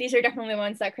 but these are definitely the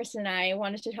ones that Kristen and I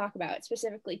wanted to talk about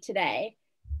specifically today.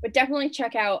 But definitely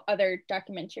check out other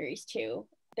documentaries too.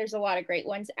 There's a lot of great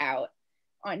ones out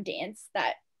on dance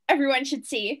that everyone should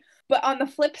see. But on the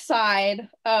flip side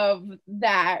of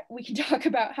that, we can talk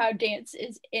about how dance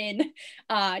is in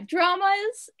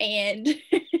dramas and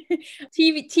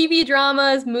TV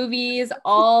dramas, movies,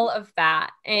 all of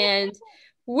that. And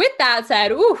with that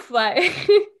said, oof, like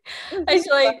I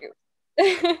feel like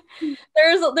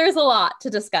there's a lot to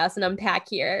discuss and unpack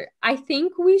here. I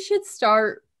think we should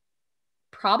start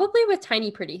probably with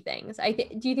Tiny Pretty Things.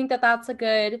 Do you think that that's a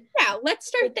good? Yeah, let's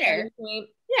start there. Point?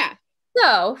 Yeah.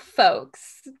 So,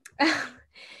 folks,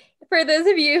 for those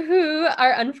of you who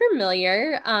are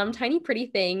unfamiliar, Tiny Pretty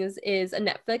Things is a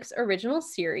Netflix original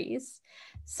series.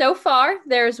 So far,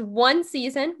 there's one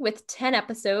season with 10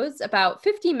 episodes, about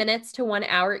 50 minutes to 1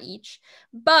 hour each.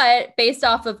 But based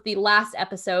off of the last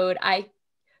episode, I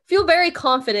feel very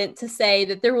confident to say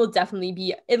that there will definitely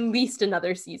be at least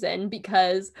another season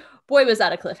because boy, was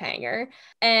that a cliffhanger.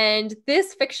 And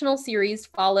this fictional series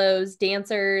follows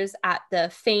dancers at the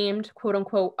famed quote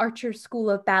unquote Archer School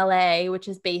of Ballet, which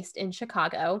is based in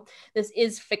Chicago. This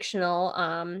is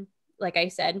fictional, like I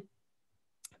said.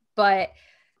 But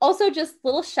also just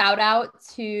little shout out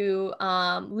to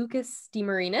Lucas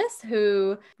DeMarinis,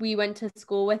 who we went to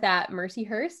school with at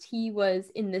Mercyhurst. He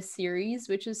was in this series,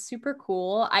 which is super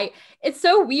cool. It's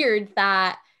so weird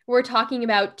that we're talking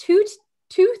about two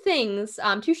things,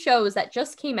 two shows that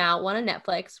just came out, one on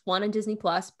Netflix, one on Disney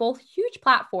Plus, both huge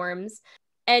platforms.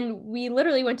 And we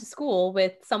literally went to school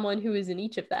with someone who is in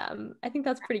each of them. I think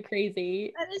that's pretty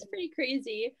crazy. That is pretty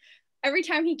crazy. Every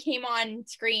time he came on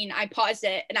screen, I paused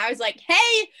it and I was like,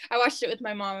 hey, I watched it with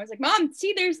my mom. I was like, Mom,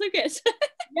 see, there's Lucas.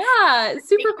 Yeah,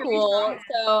 super cool.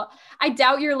 So I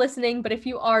doubt you're listening, but if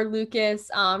you are, Lucas,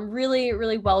 really,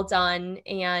 really well done.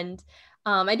 And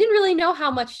I didn't really know how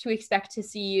much to expect to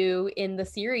see you in the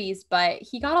series, but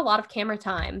he got a lot of camera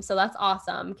time. So that's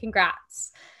awesome.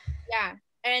 Congrats. Yeah.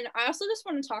 And I also just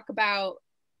want to talk about,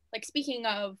 like, speaking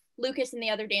of Lucas and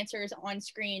the other dancers on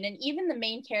screen and even the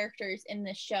main characters in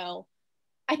this show,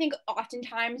 I think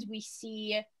oftentimes we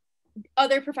see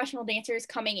other professional dancers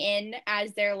coming in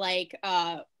as their, like,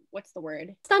 what's the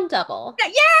word? Stunt double.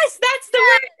 Yes, that's the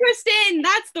word, Kristen.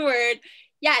 That's the word.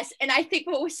 Yes, and I think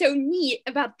what was so neat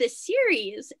about this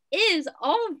series is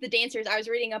all of the dancers, I was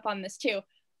reading up on this too,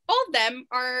 all of them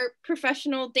are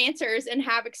professional dancers and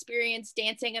have experience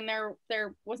dancing, and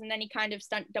there wasn't any kind of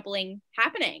stunt doubling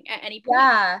happening at any point.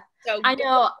 Yeah, so I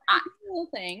know. Cool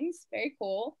things, very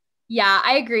cool. Yeah,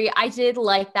 I agree. I did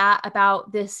like that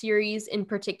about this series in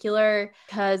particular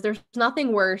because there's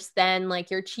nothing worse than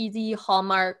like your cheesy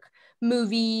Hallmark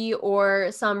movie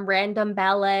or some random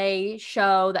ballet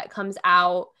show that comes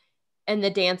out and the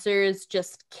dancers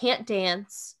just can't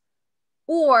dance.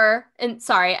 And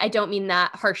sorry, I don't mean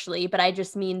that harshly, but I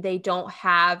just mean they don't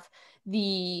have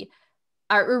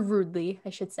or rudely, I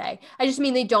should say. I just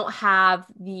mean they don't have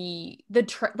the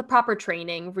proper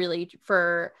training really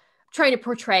for trying to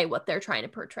portray what they're trying to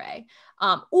portray.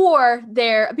 Or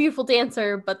they're a beautiful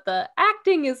dancer, but the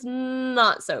acting is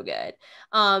not so good.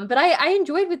 But I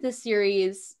enjoyed with this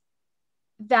series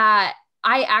that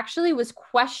I actually was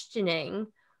questioning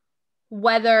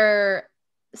whether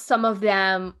some of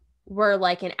them were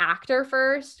like an actor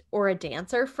first or a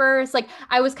dancer first. Like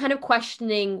I was kind of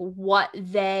questioning what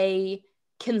they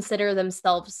consider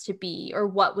themselves to be or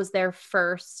what was their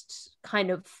first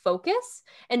kind of focus,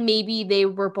 and maybe they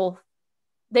were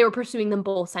pursuing them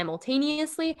both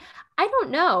simultaneously. I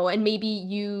don't know, and maybe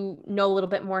you know a little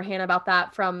bit more, Hannah, about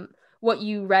that from what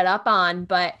you read up on,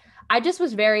 but I just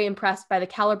was very impressed by the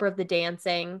caliber of the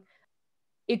dancing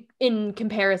in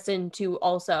comparison to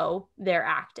also their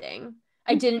acting.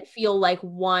 I didn't feel like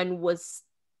one was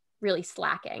really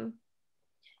slacking.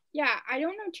 Yeah, I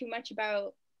don't know too much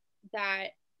about that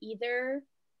either,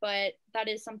 but that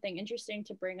is something interesting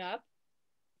to bring up.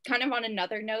 Kind of on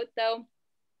another note, though,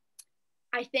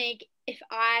 I think if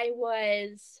I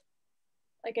was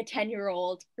like a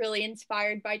 10-year-old really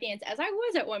inspired by dance, as I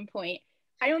was at one point,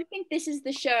 I don't think this is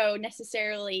the show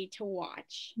necessarily to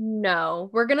watch.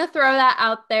 No, we're going to throw that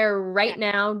out there right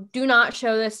now. Do not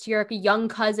show this to your young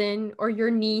cousin or your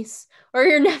niece or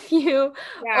your nephew.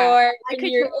 Yeah, or I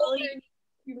could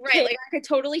right, like I could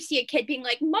totally see a kid being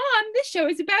like, Mom, this show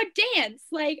is about dance.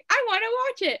 Like, I want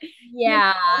to watch it.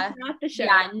 Yeah. No, not the show.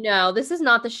 Yeah, no, this is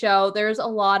not the show. There's a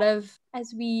lot of,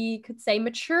 as we could say,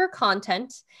 mature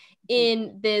content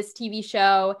in this TV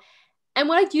show. And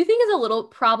what I do think is a little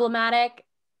problematic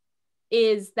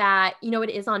is that, you know, it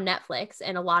is on Netflix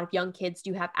and a lot of young kids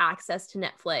do have access to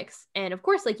Netflix. And of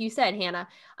course, like you said, Hannah,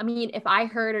 I mean, if I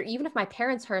heard, or even if my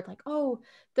parents heard like, oh,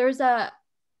 there's a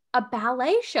a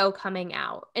ballet show coming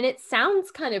out, and it sounds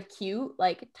kind of cute,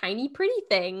 like tiny pretty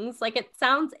things, like it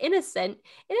sounds innocent.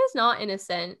 It is not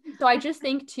innocent. So I just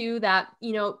think too that,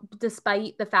 you know,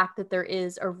 despite the fact that there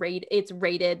is it's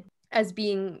rated as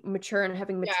being mature and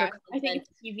having mature content. I think it's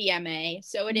TVMA,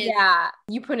 so it is. Yeah,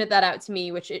 you pointed that out to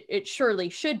me, which it surely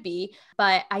should be,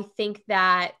 but I think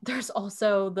that there's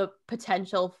also the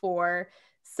potential for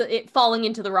it falling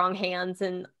into the wrong hands,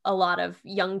 and a lot of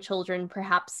young children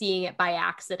perhaps seeing it by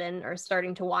accident or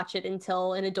starting to watch it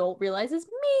until an adult realizes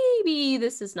maybe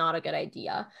this is not a good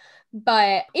idea.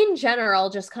 But in general,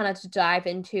 just kind of to dive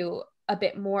into a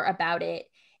bit more about it,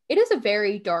 it is a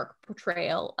very dark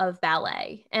portrayal of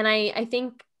ballet. And I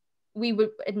think we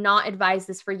would not advise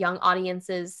this for young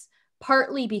audiences,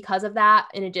 partly because of that,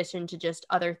 in addition to just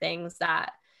other things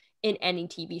that in any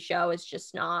TV show is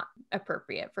just not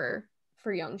appropriate for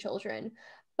young children.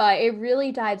 But it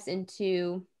really dives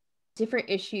into different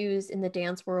issues in the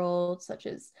dance world, such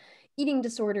as eating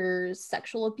disorders,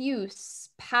 sexual abuse,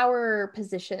 power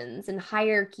positions and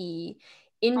hierarchy,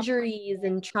 injuries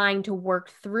and trying to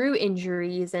work through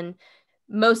injuries, and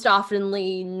most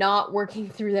oftenly not working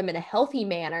through them in a healthy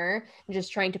manner and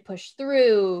just trying to push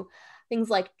through things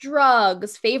like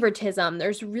drugs, favoritism.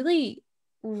 There's really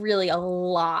a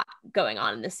lot going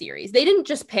on in the series. They didn't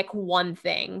just pick one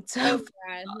thing.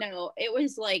 No, it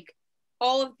was like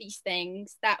all of these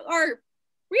things that are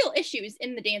real issues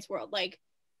in the dance world. Like,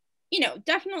 you know,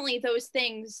 definitely those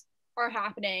things are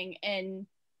happening and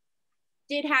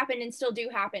did happen and still do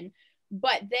happen,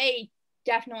 but they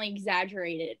definitely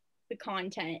exaggerated the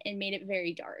content and made it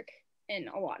very dark in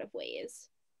a lot of ways.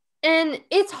 And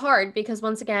it's hard because,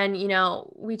 once again, you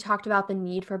know, we talked about the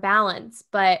need for balance,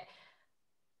 but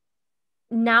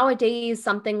nowadays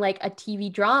something like a TV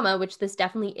drama, which this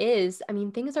definitely is, I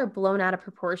mean, things are blown out of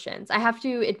proportions. I have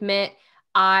to admit,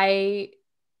 I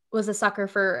was a sucker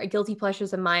for guilty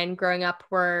pleasures of mine growing up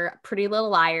were Pretty Little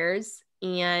Liars,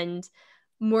 and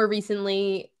more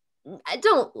recently, I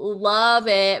don't love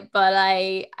it, but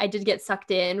I did get sucked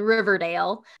in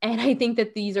Riverdale. And I think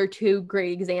that these are two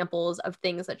great examples of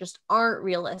things that just aren't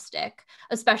realistic,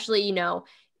 especially, you know,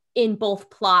 in both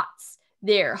plots,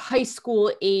 they're high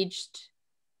school aged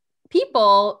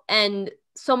people, and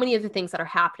so many of the things that are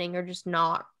happening are just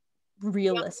not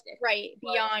realistic. Right.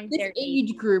 Beyond this their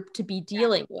age group to be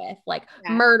dealing with, like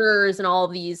murders and all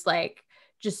of these like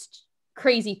just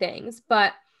crazy things.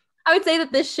 But I would say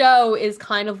that this show is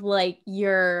kind of like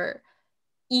your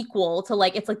equal to,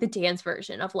 like, it's like the dance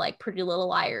version of like Pretty Little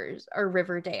Liars or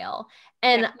Riverdale.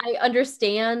 And I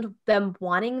understand them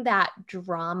wanting that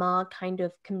drama kind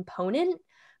of component,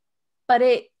 but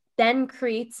it then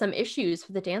creates some issues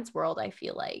for the dance world, I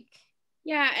feel like.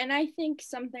 Yeah, and I think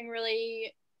something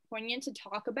really poignant to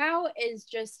talk about is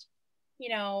just, you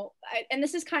know, and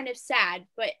this is kind of sad,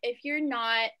 but if you're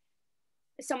not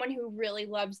someone who really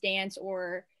loves dance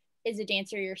or is a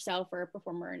dancer yourself or a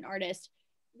performer, an artist,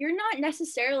 you're not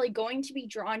necessarily going to be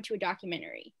drawn to a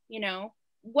documentary. You know,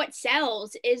 what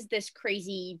sells is this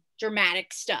crazy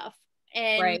dramatic stuff.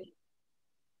 And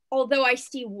although I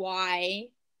see why,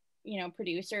 you know,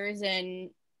 producers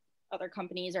and other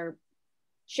companies are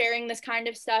sharing this kind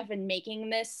of stuff and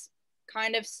making this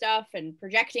kind of stuff and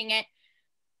projecting it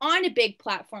on a big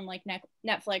platform like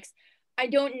Netflix, I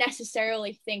don't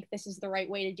necessarily think this is the right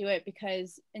way to do it,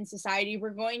 because in society we're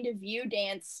going to view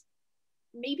dance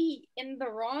maybe in the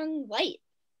wrong light.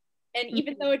 And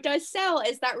even though it does sell,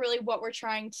 is that really what we're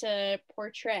trying to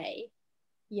portray?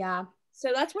 Yeah.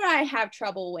 So that's what I have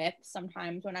trouble with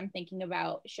sometimes when I'm thinking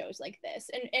about shows like this,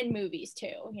 and movies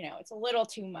too. You know, it's a little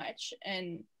too much.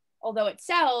 And although it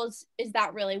sells, is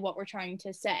that really what we're trying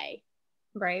to say?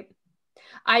 Right.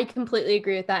 I completely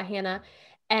agree with that, Hannah.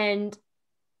 And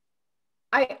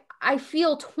I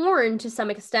feel torn to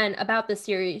some extent about this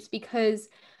series, because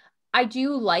I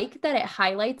do like that it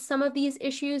highlights some of these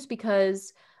issues,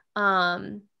 because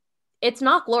it's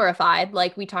not glorified,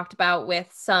 like we talked about with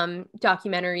some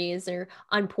documentaries or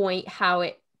On Pointe, how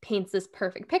it paints this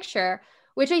perfect picture,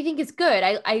 which I think is good.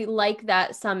 I like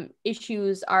that some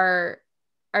issues are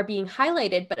being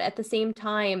highlighted, but at the same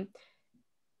time,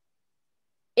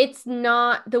 it's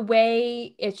not the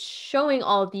way it's showing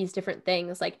all of these different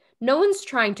things. Like, no one's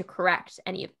trying to correct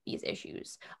any of these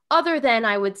issues, other than,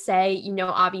 I would say, you know,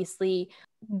 obviously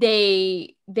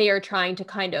they are trying to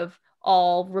kind of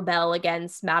all rebel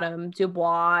against Madame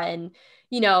Dubois and,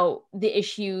 you know, the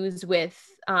issues with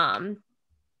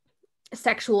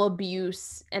sexual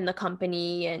abuse in the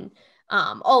company and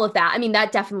all of that. I mean,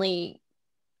 that definitely,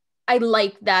 I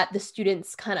like that the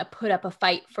students kind of put up a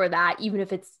fight for that, even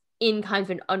if it's in kind of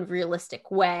an unrealistic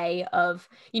way of,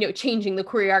 changing the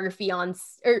choreography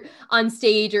on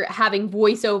stage or having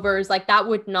voiceovers. Like that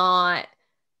would not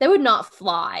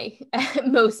fly at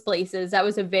most places. That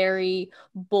was a very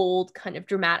bold kind of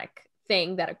dramatic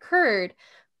thing that occurred.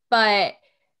 But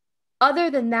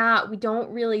other than that, we don't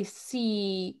really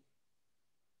see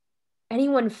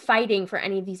anyone fighting for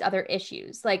any of these other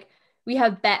issues. Like we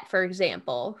have Bet, for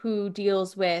example, who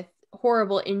deals with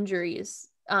horrible injuries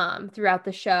throughout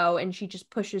the show, and she just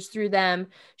pushes through them.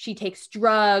 She takes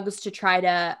drugs to try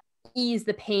to ease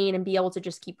the pain and be able to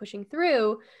just keep pushing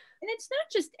through. And it's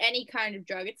not just any kind of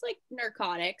drug, it's like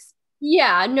narcotics.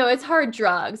 Yeah, no, it's hard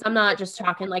drugs. I'm not just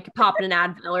talking like popping an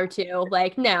Advil or two.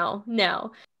 Like, no.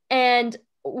 And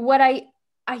what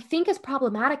I think is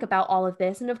problematic about all of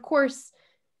this, and of course,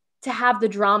 to have the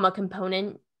drama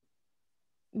component,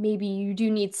 maybe you do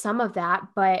need some of that,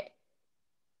 but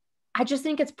I just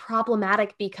think it's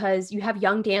problematic because you have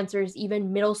young dancers,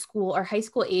 even middle school or high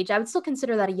school age. I would still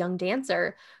consider that a young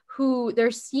dancer who they're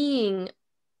seeing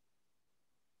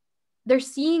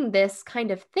this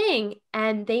kind of thing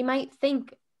and they might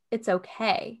think it's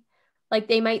okay. Like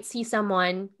they might see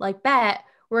someone like Bet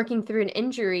working through an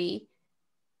injury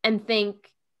and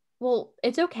think, well,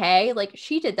 it's okay. Like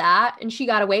she did that and she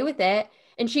got away with it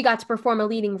and she got to perform a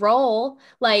leading role.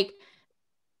 Like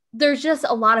there's just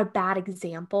a lot of bad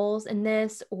examples in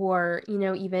this, or,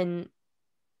 even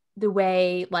the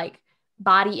way like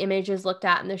body image is looked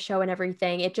at in the show and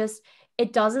everything. It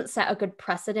doesn't set a good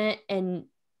precedent, and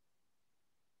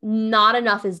not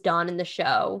enough is done in the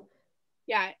show.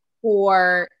 Yeah.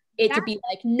 For it to be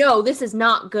like, no, this is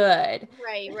not good.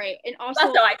 Right. And also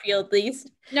that's how I feel, at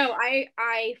least. No,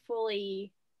 I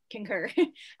fully concur.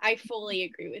 I fully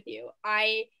agree with you.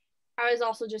 I was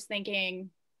also just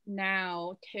thinking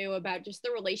now too about just the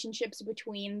relationships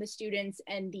between the students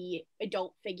and the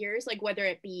adult figures, like whether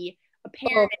it be a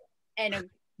parent and a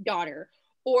daughter,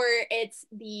 or it's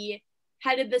the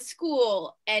head of the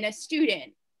school and a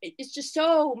student. It's just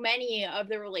so many of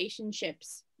the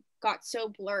relationships got so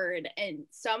blurred, and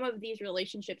some of these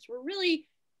relationships were really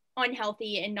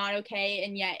unhealthy and not okay,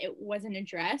 and yet it wasn't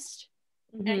addressed.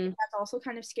 And I think that's also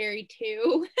kind of scary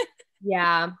too.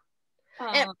 Yeah.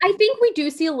 And I think we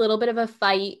do see a little bit of a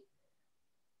fight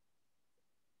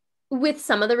with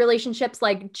some of the relationships,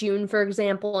 like June, for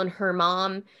example, and her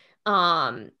mom.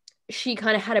 She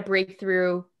kind of had a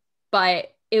breakthrough,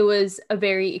 but it was a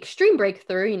very extreme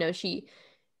breakthrough. She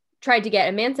tried to get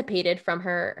emancipated from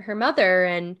her mother,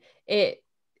 and it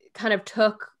kind of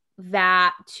took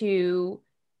that to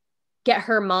get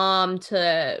her mom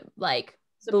to like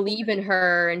believe in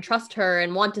her and trust her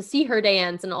and want to see her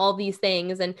dance and all these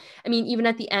things. And I mean, even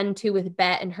at the end too, with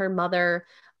Bet and her mother,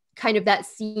 kind of that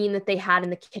scene that they had in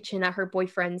the kitchen at her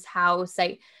boyfriend's house,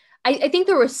 I think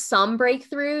there were some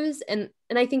breakthroughs, and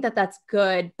I think that that's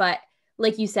good, but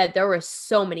like you said, there were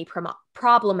so many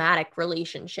problematic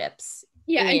relationships.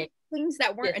 Yeah, and things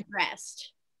that weren't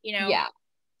addressed, Yeah.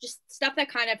 Just stuff that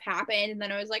kind of happened, and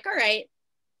then I was like, all right,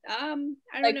 I don't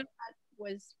know if that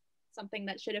was something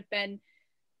that should have been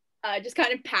just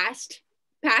kind of passed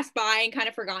by and kind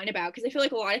of forgotten about, because I feel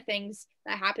like a lot of things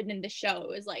that happened in the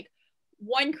show is like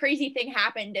one crazy thing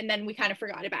happened and then we kind of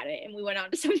forgot about it and we went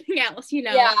on to something else,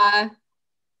 Yeah,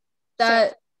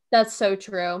 that's so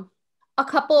true. A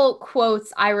couple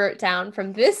quotes I wrote down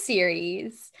from this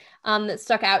series that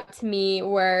stuck out to me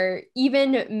were,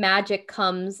 even magic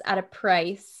comes at a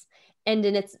price, and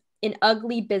it's an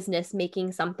ugly business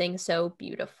making something so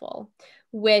beautiful,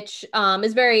 which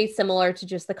is very similar to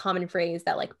just the common phrase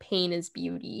that like pain is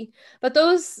beauty. But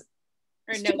those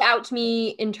stood out to me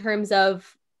in terms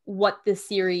of what this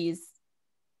series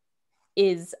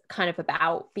is kind of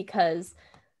about, because,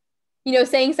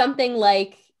 saying something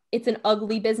like it's an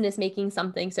ugly business making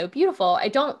something so beautiful, I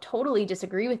don't totally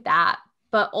disagree with that,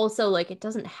 but also like it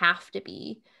doesn't have to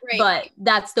be. Right. But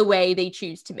that's the way they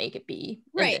choose to make it be.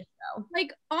 Right.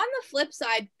 Like on the flip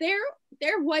side,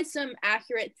 there was some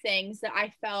accurate things that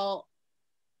I felt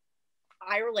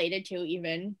I related to,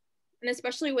 even, and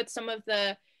especially with some of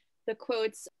the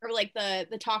quotes, or like the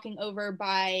talking over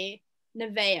by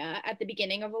Nevaeh at the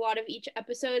beginning of a lot of each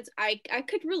episodes. I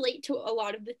could relate to a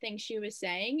lot of the things she was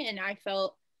saying, and I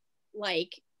felt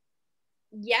like,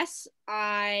 yes,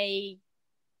 I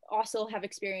also have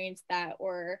experienced that,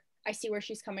 or I see where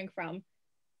she's coming from.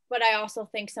 But I also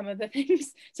think some of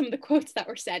the quotes that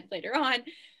were said later on,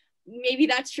 maybe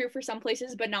that's true for some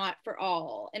places, but not for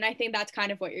all. And I think that's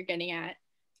kind of what you're getting at,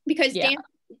 because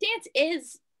dance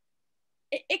is,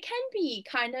 it can be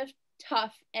kind of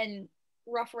tough and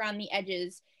rough around the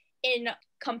edges in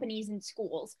companies and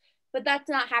schools, but that's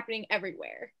not happening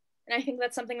everywhere. And I think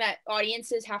that's something that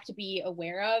audiences have to be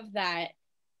aware of, that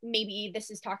maybe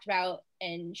this is talked about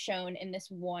and shown in this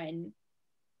one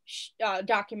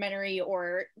documentary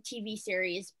or TV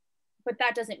series, but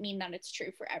that doesn't mean that it's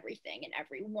true for everything and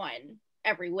everyone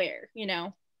everywhere, you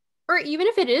know? Or even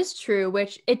if it is true,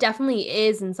 which it definitely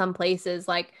is in some places,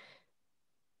 like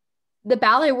the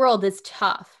ballet world is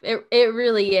tough. It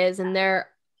really is. And there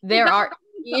are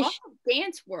issues.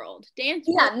 Dance world.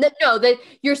 No, that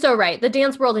you're so right. The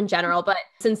dance world in general, but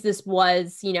since this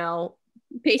was, you know,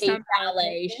 based a on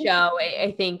ballet show,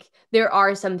 I think there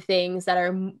are some things that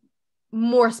are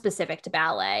more specific to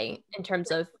ballet in terms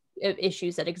of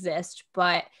issues that exist.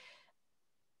 But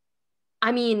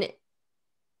I mean,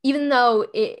 even though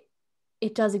it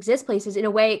does exist places, in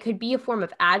a way, it could be a form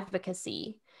of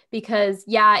advocacy, because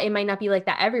yeah, it might not be like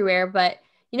that everywhere, but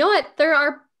you know what? There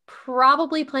are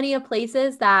probably plenty of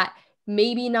places that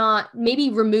maybe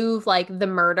remove like the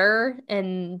murder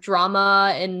and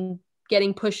drama and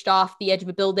getting pushed off the edge of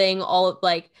a building, all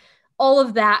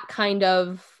of that kind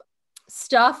of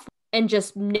stuff, and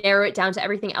just narrow it down to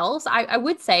everything else. I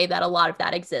would say that a lot of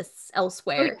that exists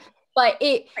elsewhere. Oh, yeah. But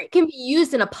it can be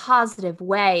used in a positive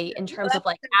way in terms of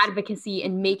like advocacy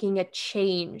and making a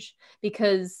change,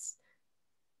 because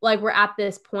like we're at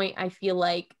this point, I feel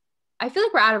like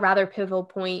we're at a rather pivotal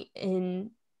point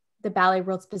in the ballet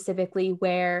world specifically,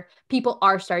 where people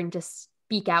are starting to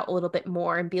speak out a little bit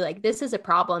more and be like, this is a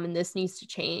problem and this needs to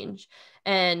change.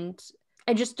 And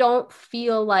I just don't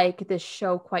feel like this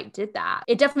show quite did that.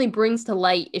 It definitely brings to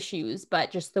light issues,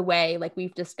 but just the way, like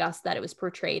we've discussed, that it was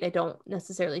portrayed, I don't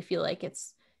necessarily feel like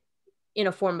it's in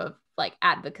a form of like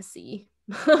advocacy.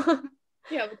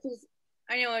 Yeah, because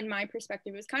I know in my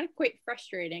perspective, it was kind of quite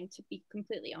frustrating, to be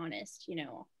completely honest. You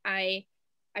know, I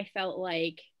felt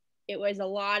like it was a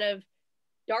lot of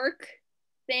dark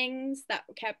things that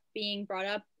kept being brought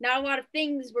up. Not a lot of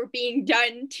things were being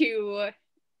done to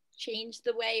change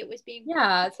the way it was being.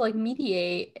 Yeah, it's like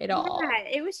mediate it all. Yeah,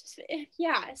 it was just,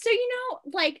 yeah. So, you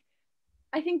know, like,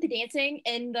 I think the dancing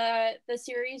in the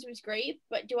series was great,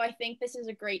 but do I think this is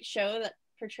a great show that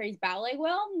portrays ballet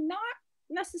well? Not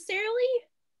necessarily.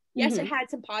 Yes, it had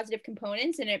some positive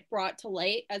components, and it brought to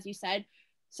light, as you said,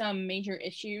 some major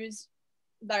issues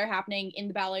that are happening in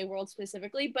the ballet world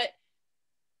specifically, but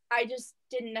I just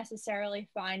didn't necessarily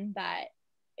find that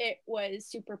it was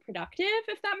super productive,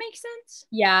 if that makes sense.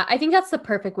 Yeah, I think that's the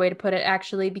perfect way to put it,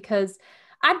 actually, because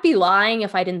I'd be lying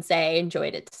if I didn't say I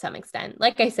enjoyed it to some extent.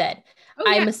 Like I said,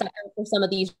 I'm a sucker for some of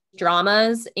these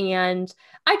dramas, and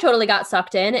I totally got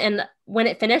sucked in. And when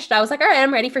it finished, I was like, all right,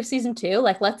 I'm ready for season 2.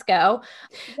 Like, let's go.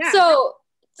 Yeah. So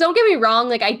don't get me wrong.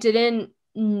 Like, I didn't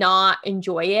not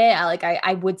enjoy it.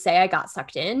 I would say I got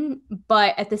sucked in,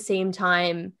 but at the same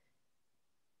time,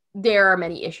 there are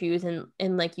many issues.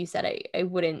 And like you said, I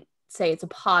wouldn't say it's a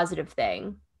positive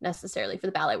thing necessarily for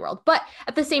the ballet world. But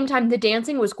at the same time, the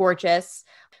dancing was gorgeous.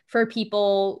 For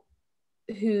people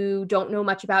who don't know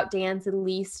much about dance, at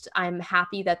least I'm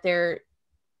happy that they're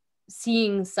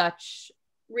seeing such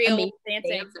real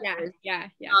dancing. Yeah.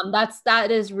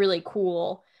 That is really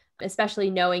cool, especially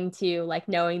knowing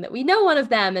that we know one of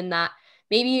them, and that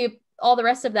maybe all the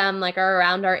rest of them like are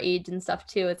around our age and stuff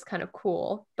too. It's kind of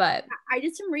cool. But I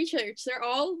did some research. They're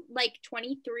all like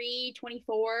 23,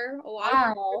 24, a lot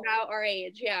of them about our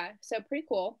age. Yeah, so pretty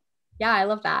cool. Yeah, I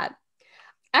love that.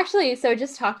 Actually, so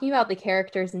just talking about the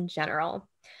characters in general,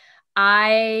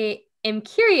 I am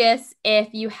curious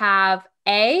if you have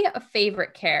a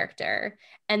favorite character,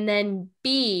 and then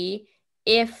B,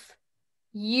 if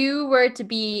you were to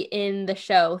be in the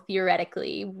show,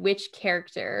 theoretically, which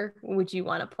character would you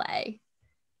want to play?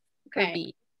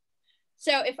 Okay.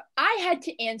 So if I had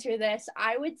to answer this,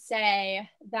 I would say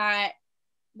that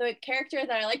the character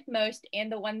that I liked most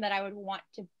and the one that I would want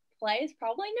to play is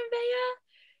probably Nevaeh,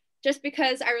 just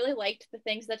because I really liked the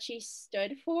things that she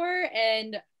stood for,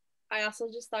 and I also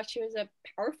just thought she was a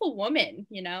powerful woman,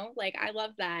 you know? Like, I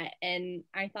love that, and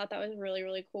I thought that was really,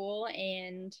 really cool,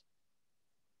 and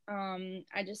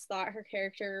I just thought her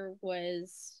character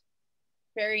was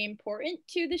very important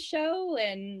to the show,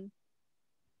 and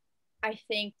I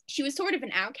think she was sort of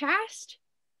an outcast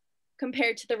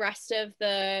compared to the rest of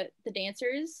the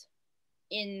dancers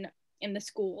in the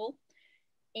school.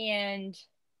 And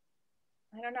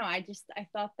I don't know, I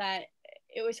thought that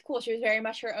it was cool. She was very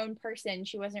much her own person.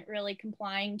 She wasn't really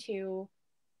complying to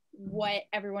what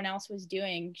everyone else was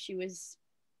doing. She was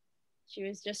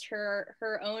just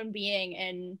her own being,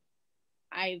 and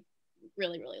I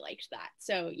really, really liked that.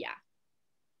 So yeah.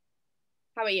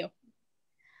 How about you?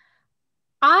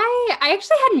 I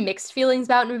actually had mixed feelings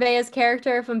about Nevaeh's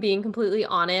character, if I'm being completely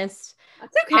honest.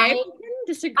 That's okay. We can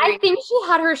disagree. I think she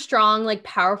had her strong, like,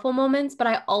 powerful moments, but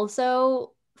I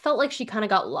also felt like she kind of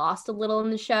got lost a little in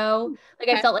the show. Like,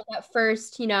 I Okay. felt like at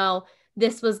first,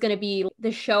 this was going to be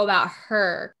the show about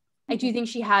her. I do think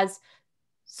she has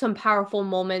some powerful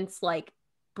moments, like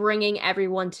bringing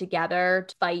everyone together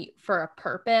to fight for a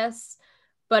purpose.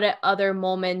 But at other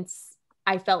moments,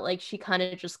 I felt like she kind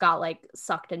of just got like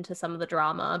sucked into some of the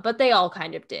drama, but they all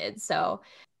kind of did. So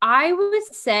I would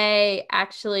say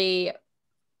actually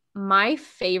my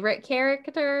favorite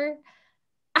character,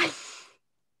 I,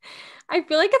 I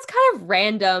feel like it's kind of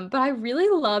random, but I really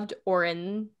loved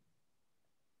Oren.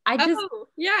 I just Oh,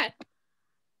 yeah.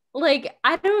 like,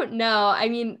 I don't know. I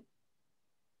mean,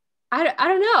 I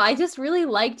don't know. I just really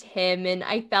liked him, and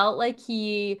I felt like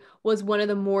he was one of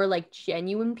the more like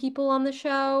genuine people on the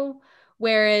show,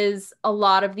 whereas a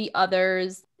lot of the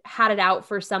others had it out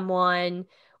for someone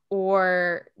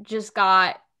or just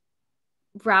got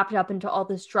wrapped up into all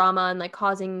this drama and like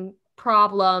causing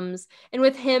problems. And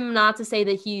with him, not to say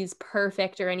that he's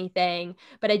perfect or anything,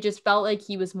 but I just felt like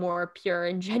he was more pure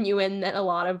and genuine than a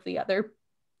lot of the other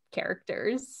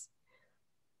characters.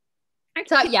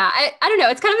 So yeah, I don't know.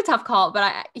 It's kind of a tough call,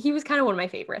 but he was kind of one of my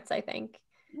favorites, I think.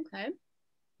 Okay.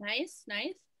 Nice,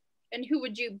 nice. And who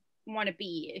would you want to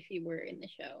be if you were in the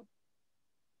show?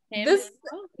 Him?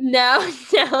 No.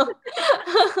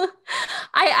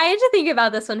 I had to think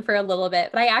about this one for a little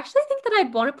bit, but I actually think that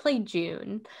I'd want to play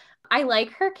June. I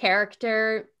like her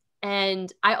character,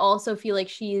 and I also feel like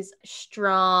she's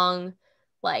strong,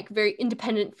 like very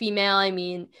independent female. I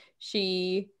mean,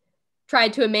 she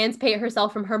tried to emancipate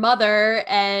herself from her mother,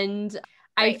 and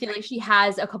I feel like she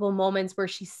has a couple moments where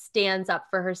she stands up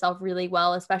for herself really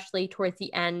well, especially towards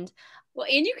the end. Well,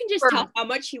 and you can just tell how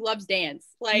much she loves dance.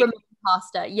 Like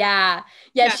Pasta. Yeah.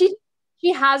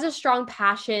 She has a strong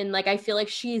passion. Like, I feel like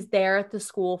she's there at the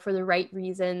school for the right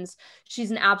reasons.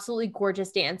 She's an absolutely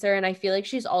gorgeous dancer, and I feel like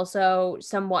she's also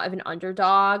somewhat of an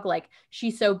underdog. Like,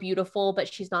 she's so beautiful, but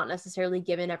she's not necessarily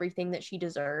given everything that she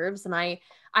deserves. And I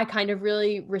kind of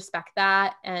really respect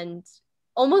that and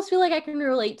almost feel like I can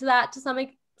relate to that to some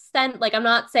extent. Like, I'm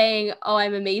not saying, oh,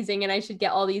 I'm amazing and I should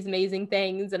get all these amazing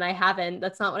things, and I haven't.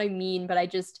 That's not what I mean, but I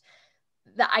just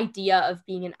the idea of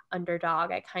being an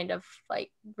underdog, I kind of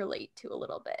like relate to a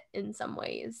little bit in some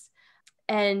ways.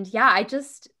 And yeah,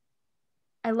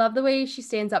 I love the way she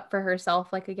stands up for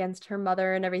herself, like against her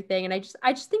mother and everything. And I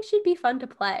just think she'd be fun to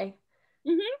play.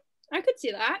 I could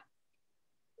see that.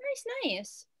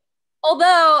 Nice.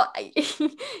 Although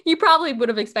you probably would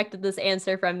have expected this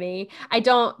answer from me. I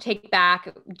don't take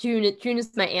back June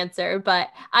is my answer, but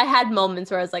I had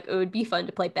moments where I was like, oh, it would be fun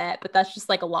to play Bet, but that's just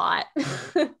like a lot.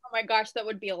 Oh my gosh, that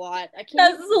would be a lot. I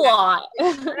can't. That's a lot.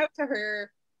 Shout out to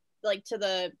her, like to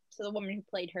the woman who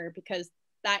played her, because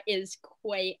that is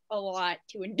quite a lot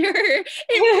to endure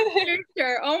in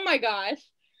character. Oh my gosh.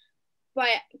 But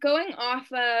going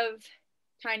off of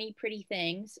Tiny Pretty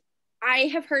Things,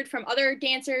 I have heard from other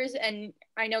dancers, and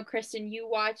I know, Kristen, you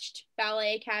watched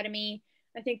Ballet Academy.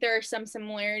 I think there are some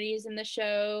similarities in the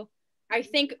show. I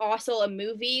think also a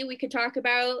movie we could talk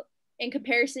about in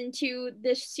comparison to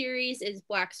this series is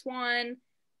Black Swan.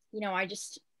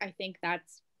 I think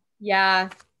that's... Yeah.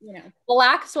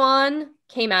 Black Swan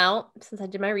came out, since I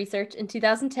did my research, in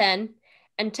 2010.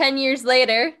 And 10 years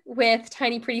later, with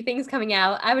Tiny Pretty Things coming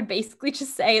out, I would basically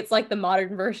just say it's like the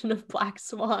modern version of Black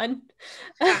Swan.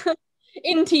 Yeah.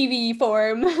 In TV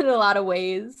form in a lot of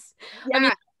ways. Yeah.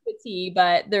 I mean,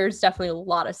 but there's definitely a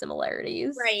lot of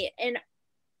similarities. Right. And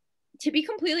to be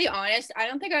completely honest, I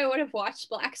don't think I would have watched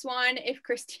Black Swan if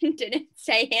Kristen didn't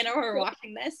say, Hannah, we're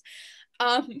watching this.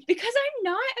 Because I'm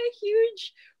not a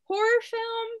huge horror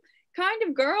film kind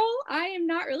of girl. I am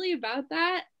not really about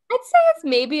that. I'd say it's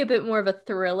maybe a bit more of a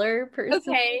thriller person.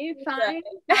 Okay, fine.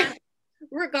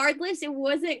 Regardless, it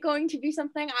wasn't going to be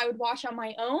something I would watch on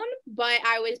my own, but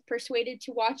I was persuaded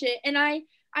to watch it, and I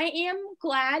am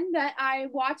glad that I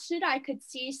watched it. I could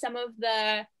see some of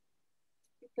the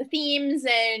themes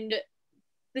and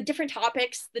the different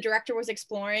topics the director was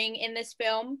exploring in this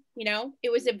film.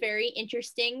 It was a very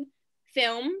interesting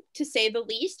film, to say the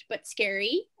least, but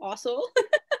scary also.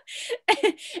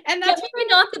 And that's maybe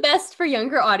not the best for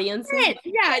younger audiences.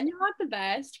 Yeah, not the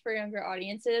best for younger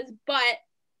audiences, but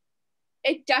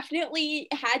it definitely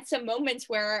had some moments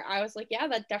where I was like, yeah,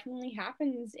 that definitely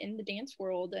happens in the dance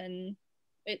world, and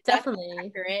it's definitely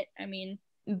accurate. I mean,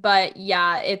 but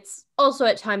yeah, it's also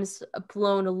at times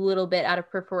blown a little bit out of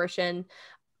proportion.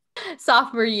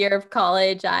 sophomore year of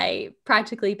college, I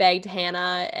practically begged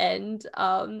Hannah and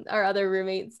our other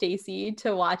roommate Stacy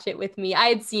to watch it with me. I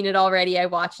had seen it already. I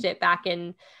watched it back in,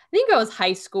 I think it was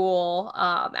high school,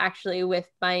 actually with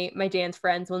my dance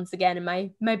friends once again in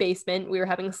my basement. We were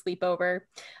having a sleepover.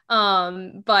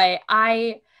 But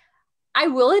I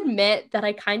will admit that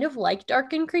I kind of like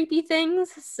dark and creepy things,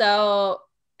 so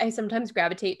I sometimes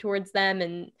gravitate towards them.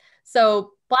 And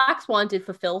so Black Swan did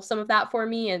fulfill some of that for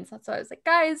me. And so that's why I was like,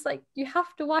 guys, like, you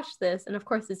have to watch this. And of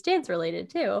course, it's dance related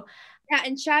too. Yeah,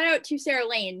 and shout out to Sarah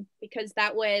Lane because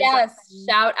that was Yes,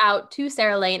 shout out to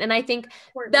Sarah Lane. And I think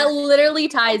that literally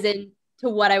ties in to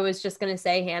what I was just going to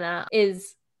say, Hannah,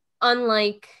 is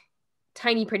unlike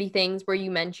Tiny Pretty Things, where you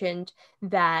mentioned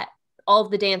that all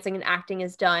of the dancing and acting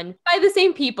is done by the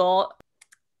same people.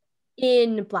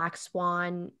 In Black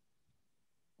Swan,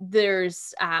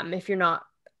 there's if you're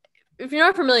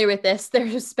not familiar with this,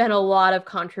 there's been a lot of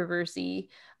controversy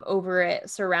over it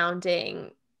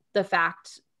surrounding the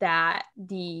fact that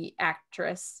the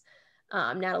actress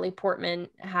Natalie Portman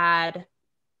had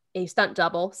a stunt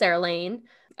double, Sarah Lane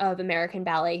of American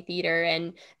Ballet Theater,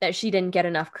 and that she didn't get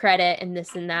enough credit and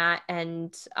this and that.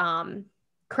 And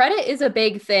credit is a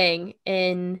big thing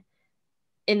in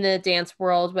the dance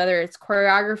world, whether it's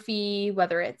choreography,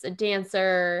 whether it's a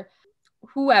dancer,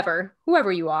 whoever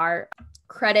you are,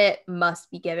 credit must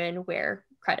be given where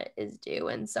credit is due.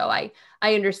 And so I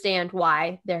understand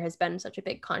why there has been such a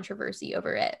big controversy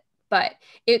over it, but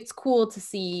it's cool to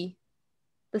see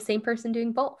the same person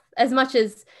doing both. As much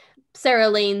as Sarah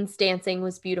Lane's dancing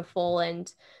was beautiful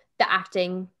and the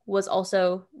acting was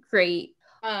also great.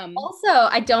 Also,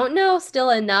 I don't know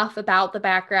still enough about the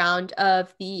background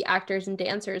of the actors and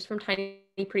dancers from Tiny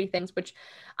Pretty Things, which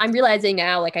I'm realizing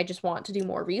now, like, I just want to do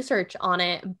more research on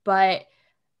it. But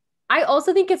I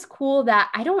also think it's cool that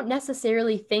I don't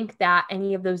necessarily think that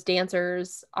any of those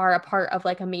dancers are a part of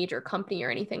like a major company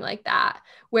or anything like that.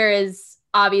 Whereas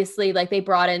obviously, like, they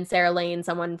brought in Sarah Lane,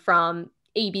 someone from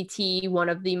ABT, one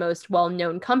of the most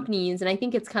well-known companies. And I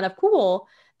think it's kind of cool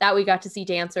that we got to see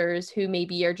dancers who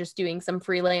maybe are just doing some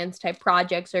freelance type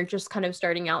projects or just kind of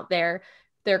starting out their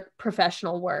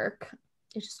professional work.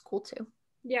 It's just cool too.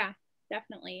 Yeah,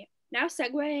 definitely. Now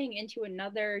segueing into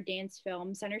another dance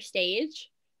film, Center Stage.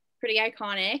 Pretty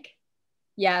iconic.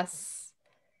 Yes.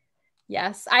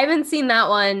 I haven't seen that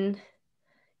one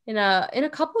in a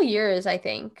couple years, I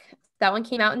think. That one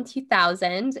came out in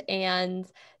 2000, and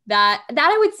that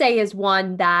I would say is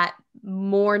one that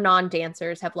more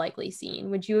non-dancers have likely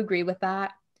seen. Would you agree with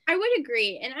that? I would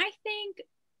agree. And I think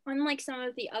unlike some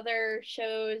of the other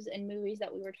shows and movies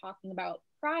that we were talking about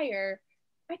prior,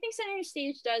 I think Center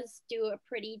Stage does do a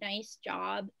pretty nice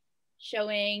job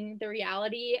showing the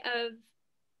reality of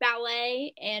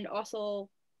ballet and also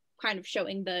kind of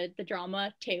showing the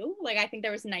drama too. Like, I think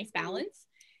there was a nice balance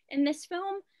in this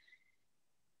film.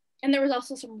 And there was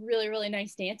also some really, really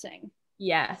nice dancing.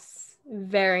 Yes,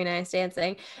 very nice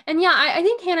dancing. And yeah, I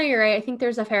think, Hannah, you're right. I think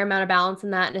there's a fair amount of balance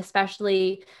in that, and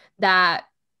especially that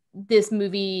this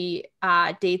movie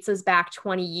dates us back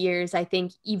 20 years. I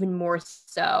think even more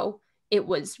so, it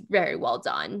was very well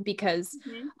done because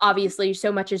obviously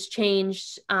so much has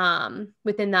changed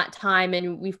within that time,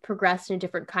 and we've progressed in a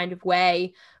different kind of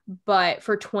way. But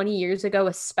for 20 years ago,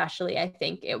 especially, I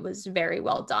think it was very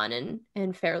well done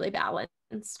and fairly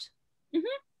balanced.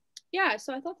 Yeah,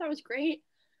 so I thought that was great.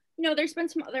 You know, there's been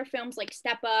some other films like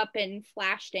Step Up and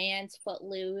Flashdance,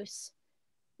 Footloose,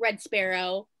 Red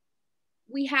Sparrow.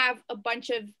 We have a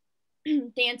bunch of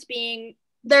dance being...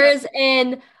 There's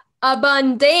an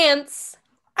abundance.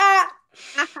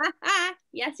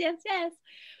 Yes.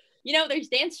 You know, there's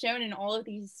dance shown in all of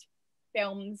these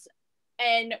films,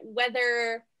 and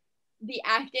whether the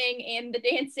acting and the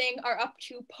dancing are up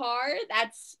to par,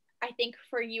 that's, I think,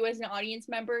 for you as an audience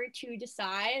member to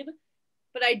decide.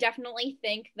 But I definitely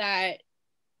think that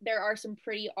there are some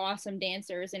pretty awesome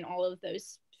dancers in all of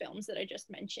those films that I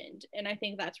just mentioned. And I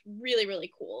think that's really,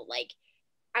 really cool. Like,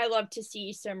 I love to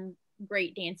see some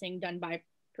great dancing done by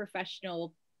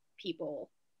professional people.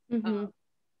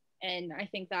 And I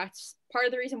think that's part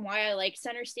of the reason why I like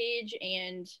Center Stage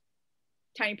and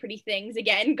Tiny Pretty Things,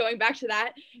 again, going back to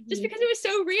that, just because it was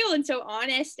so real and so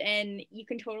honest, and you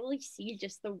can totally see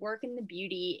just the work and the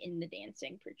beauty in the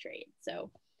dancing portrayed. So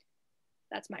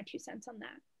that's my 2 cents on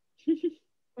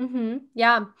that.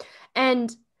 Yeah.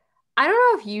 And I don't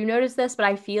know if you noticed this, but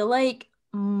I feel like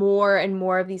more and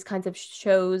more of these kinds of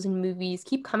shows and movies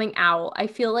keep coming out. I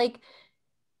feel like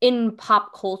in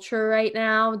pop culture right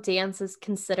now, dance is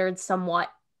considered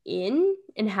somewhat in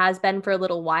and has been for a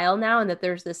little while now, and that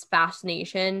there's this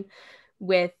fascination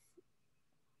with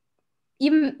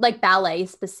even like ballet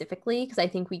specifically, because I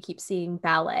think we keep seeing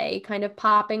ballet kind of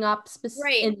popping up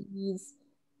Right. in these.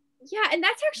 Yeah, and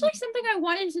that's actually something I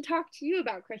wanted to talk to you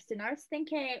about, Kristen. I was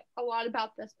thinking a lot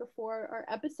about this before our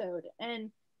episode,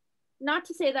 and not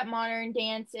to say that modern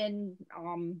dance and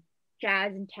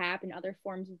jazz and tap and other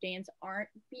forms of dance aren't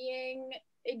being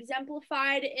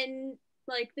exemplified in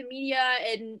like the media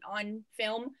and on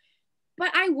film,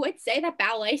 but I would say that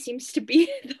ballet seems to be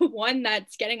the one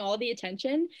that's getting all the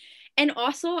attention. And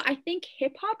also, I think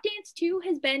hip hop dance too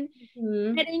has been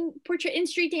getting portrayed in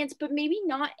street dance, but maybe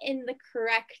not in the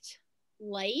correct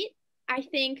light. I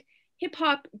think hip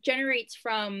hop generates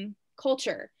from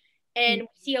culture, and we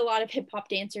see a lot of hip hop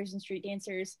dancers and street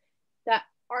dancers that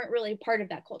aren't really part of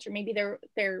that culture. Maybe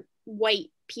they're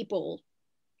white people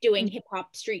doing hip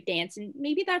hop street dance, and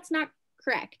maybe that's not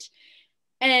correct.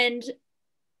 And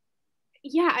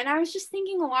yeah, and I was just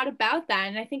thinking a lot about that,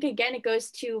 and I think again it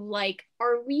goes to like,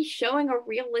 are we showing a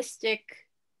realistic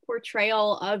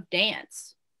portrayal of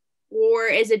dance, or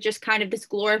is it just kind of this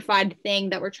glorified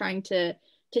thing that we're trying to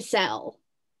sell?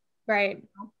 Right.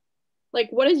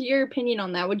 Like, what is your opinion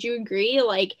on that? Would you agree,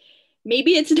 like,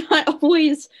 maybe it's not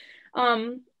always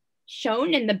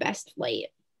shown in the best light?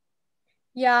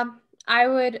 Yeah, I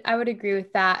would agree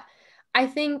with that. I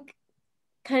think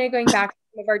kind of going back to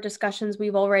some of our discussions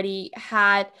we've already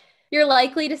had, you're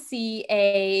likely to see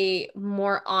a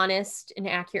more honest and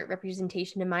accurate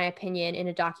representation, in my opinion, in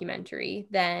a documentary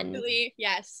than Really?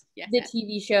 Yes. the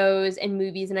TV shows and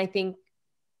movies. And I think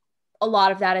a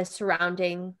lot of that is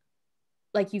surrounding,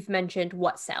 like you've mentioned,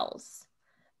 what sells.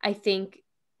 I think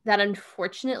that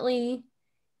unfortunately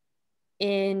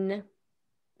in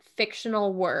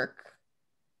fictional work,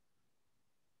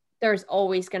 there's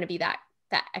always going to be that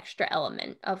extra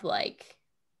element of like,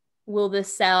 will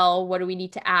this sell? What do we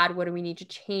need to add? What do we need to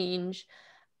change?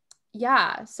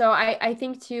 Yeah. So I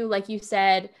think too, like you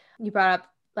said, you brought up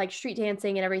like street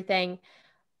dancing and everything.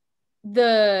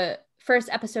 The first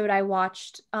episode I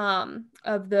watched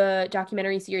of the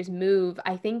documentary series Move,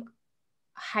 I think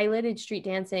highlighted street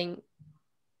dancing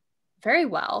very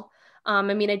well. I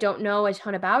mean, I don't know a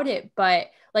ton about it, but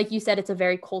like you said, it's a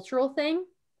very cultural thing.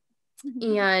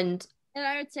 And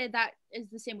I would say that is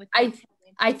the same with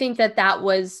I think that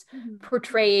was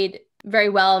portrayed very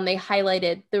well, and they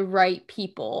highlighted the right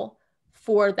people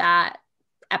for that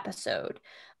episode.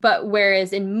 But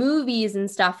whereas in movies and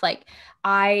stuff, like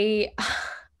I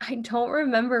don't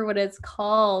remember what it's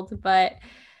called, but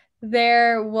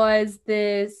there was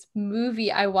this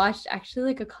movie I watched actually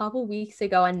like a couple weeks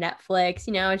ago on Netflix.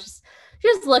 You know, I was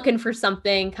just looking for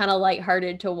something kind of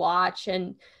lighthearted to watch,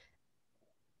 and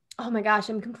oh my gosh,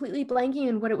 I'm completely blanking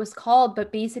on what it was called,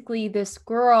 but basically this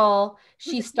girl,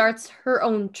 she starts her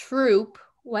own troupe.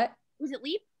 What? Was it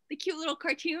Leap? The cute little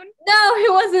cartoon? No,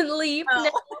 it wasn't Leap. Oh. No.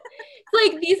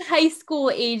 It's like these high school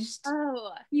aged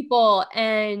people,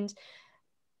 and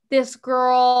this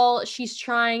girl, she's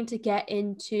trying to get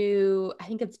into, I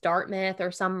think it's Dartmouth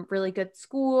or some really good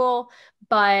school,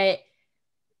 but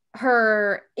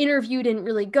her interview didn't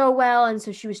really go well, and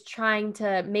so she was trying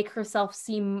to make herself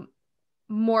seem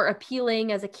more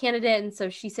appealing as a candidate, and so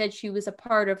she said she was a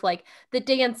part of like the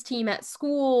dance team at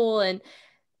school,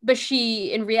 but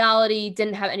she in reality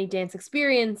didn't have any dance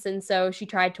experience, and so she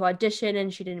tried to audition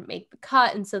and she didn't make the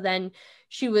cut, and so then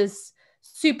she was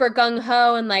super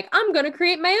gung-ho and like, I'm gonna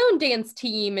create my own dance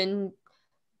team, and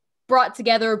brought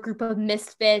together a group of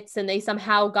misfits, and they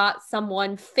somehow got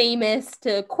someone famous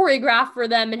to choreograph for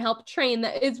them and help train.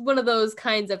 That is one of those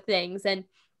kinds of things, and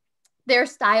their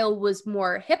style was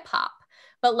more hip-hop.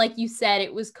 But like you said,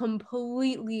 it was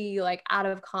completely like out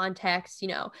of context, you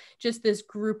know, just this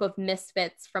group of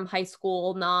misfits from high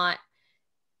school, not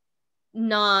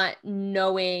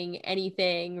knowing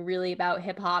anything really about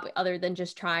hip hop other than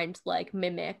just trying to like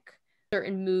mimic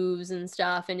certain moves and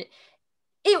stuff. And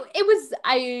it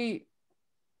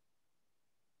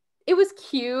was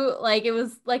cute. Like it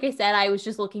was, like I said, I was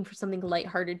just looking for something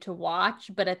lighthearted to watch.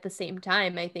 But at the same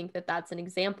time, I think that that's an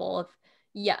example of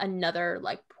yet another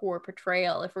like poor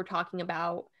portrayal if we're talking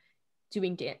about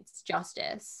doing dance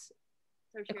justice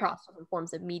across different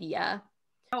forms of media.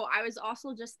 Oh, I was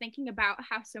also just thinking about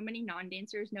how so many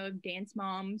non-dancers know of Dance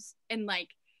Moms and like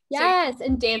yes,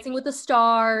 and Dancing with the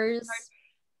Stars.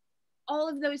 All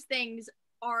of those things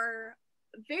are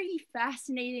very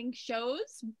fascinating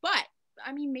shows, but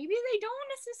I mean, maybe they don't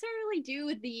necessarily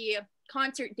do the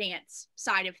concert dance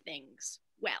side of things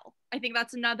well. I think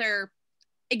that's another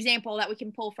example that we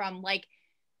can pull from. Like,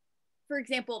 for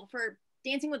example, for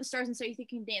Dancing with the Stars and So You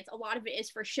Think You Can Dance, a lot of it is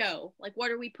for show. Like,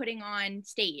 what are we putting on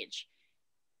stage?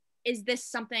 Is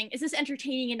this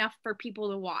entertaining enough for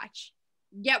people to watch?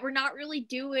 yet we're not really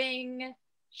doing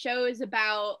shows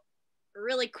about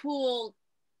really cool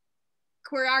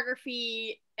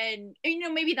choreography, and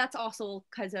maybe that's also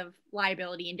because of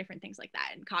liability and different things like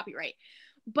that and copyright.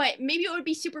 But maybe it would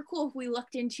be super cool if we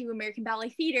looked into American Ballet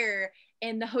Theater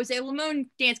and the Jose Limon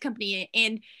Dance Company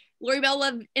and Lori Bell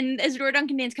Love and Isadora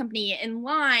Duncan Dance Company and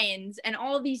Lines and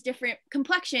all of these different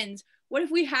complexions. What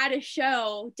if we had a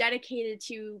show dedicated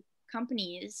to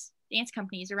companies, dance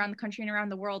companies around the country and around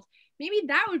the world? Maybe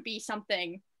that would be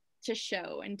something to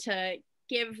show and to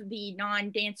give the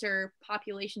non-dancer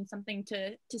population something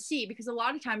to see, because a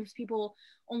lot of times people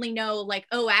only know like,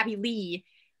 oh, Abby Lee,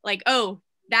 like, oh,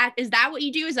 that is that what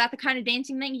you do? Is that the kind of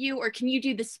dancing that you do? Or can you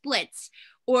do the splits?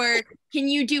 Or can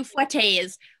you do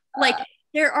fouettes? Like,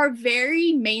 there are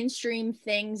very mainstream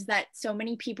things that so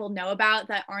many people know about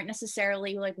that aren't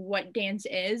necessarily like what dance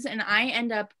is. And I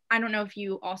end up, I don't know if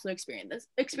you also experience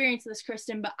this,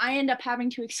 Kristen, but I end up having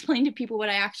to explain to people what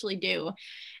I actually do.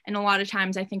 And a lot of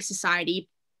times I think society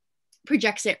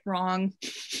projects it wrong.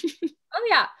 Oh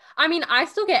yeah. I mean, I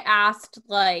still get asked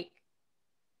like,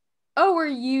 oh, are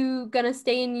you gonna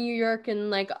stay in New York and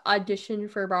like audition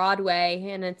for Broadway?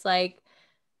 And it's like,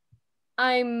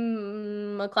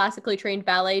 I'm a classically trained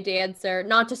ballet dancer.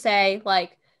 Not to say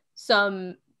like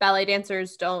some ballet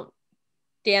dancers don't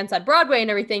dance on Broadway and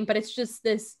everything, but it's just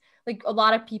this, like, a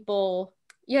lot of people,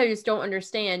 just don't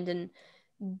understand. And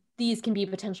these can be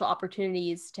potential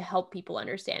opportunities to help people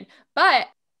understand. But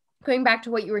going back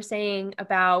to what you were saying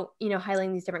about,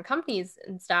 highlighting these different companies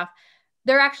and stuff,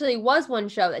 there actually was one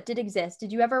show that did exist.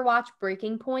 Did you ever watch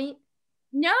Breaking Point?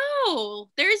 No,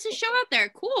 there is a show out there.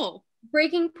 Cool.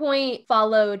 Breaking Point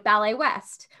followed Ballet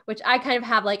West, which I kind of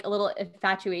have like a little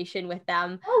infatuation with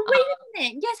them. Oh, wait a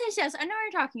minute. Yes. I know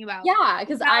what you're talking about. Yeah,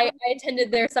 because I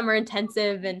attended their summer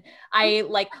intensive and I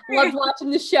like loved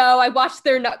watching the show. I watched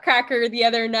their Nutcracker the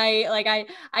other night. Like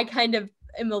I kind of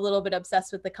am a little bit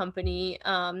obsessed with the company.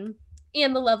 And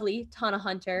the lovely Tana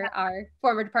Hunter, our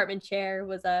former department chair,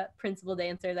 was a principal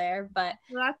dancer there. But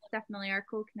well, that's definitely our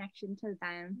cool connection to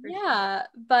them. Yeah, sure.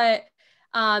 But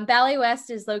Ballet West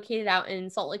is located out in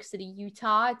Salt Lake City,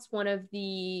 Utah. It's one of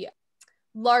the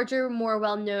larger, more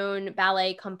well-known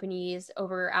ballet companies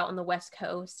over out on the West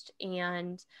Coast.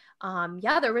 And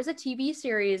there was a TV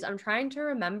series, I'm trying to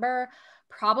remember,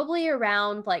 probably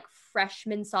around like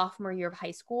freshman, sophomore year of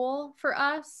high school for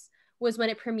us was when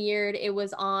it premiered. It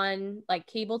was on like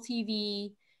cable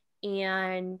TV,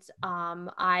 and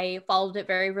I followed it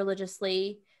very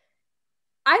religiously.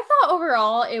 I thought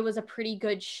overall it was a pretty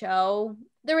good show.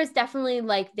 There was definitely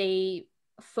like they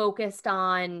focused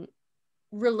on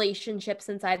relationships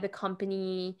inside the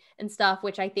company and stuff,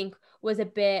 which I think was a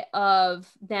bit of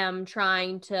them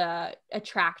trying to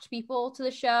attract people to the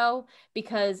show,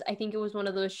 because I think it was one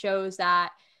of those shows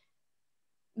that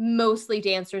mostly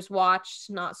dancers watched,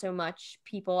 not so much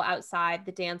people outside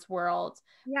the dance world.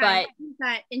 Yeah, but I think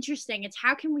that interesting. It's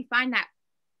how can we find that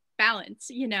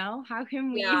balance, how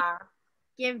can we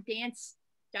give dance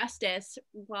justice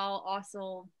while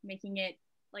also making it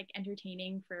like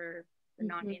entertaining for the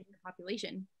non-dancer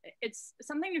population. It's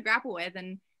something to grapple with,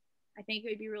 and I think it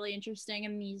would be really interesting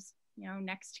in these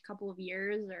next couple of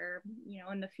years, or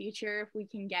in the future, if we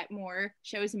can get more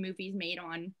shows and movies made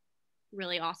on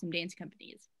really awesome dance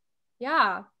companies.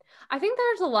 Yeah, I think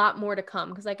there's a lot more to come,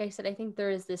 because like I said, I think there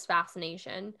is this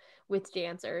fascination with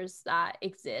dancers that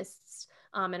exists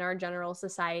in our general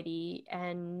society.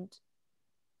 And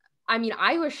I mean,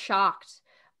 I was shocked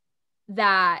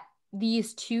that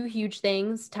these two huge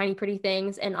things, Tiny Pretty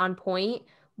Things and On Pointe,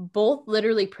 both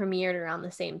literally premiered around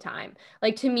the same time.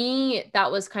 Like, to me,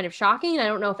 that was kind of shocking. I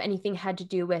don't know if anything had to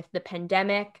do with the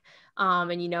pandemic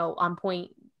and On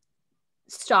Pointe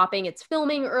stopping its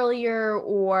filming earlier,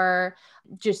 or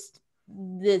just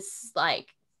this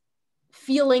like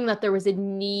feeling that there was a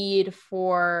need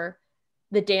for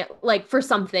the dance, like for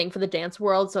something for the dance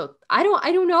world. So I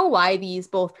don't know why these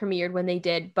both premiered when they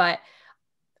did, but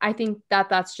I think that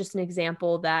that's just an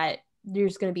example that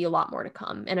there's going to be a lot more to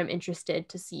come, and I'm interested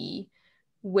to see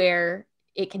where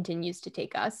it continues to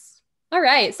take us. All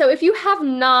right, so if you have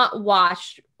not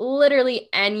watched literally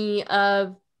any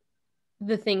of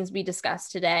the things we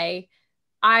discussed today,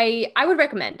 I would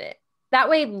recommend it. That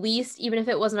way, at least, even if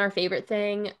it wasn't our favorite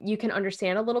thing, you can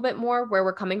understand a little bit more where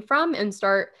we're coming from and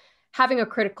start having a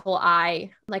critical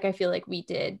eye, like I feel like we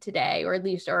did today, or at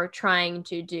least are trying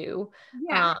to do.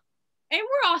 Yeah. And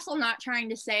we're also not trying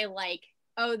to say like,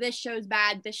 oh, this show's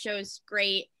bad, this show's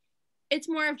great. It's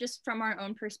more of just from our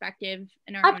own perspective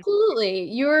and our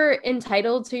Absolutely. You're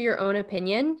entitled to your own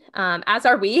opinion, as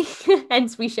are we,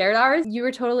 and we shared ours. You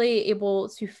were totally able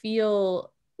to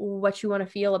feel what you want to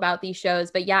feel about these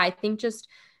shows. But yeah, I think just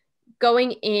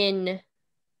going in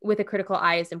with a critical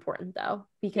eye is important, though,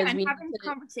 because and having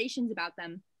conversations about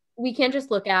them. We can't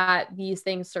just look at these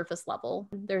things surface level.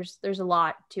 There's a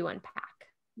lot to unpack.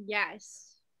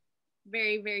 Yes.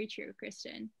 Very, very true,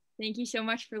 Kristen. Thank you so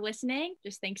much for listening.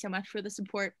 Just thanks so much for the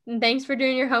support. And thanks for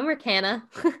doing your homework, Hannah.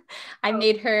 I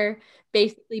made her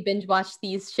basically binge watch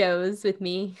these shows with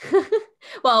me.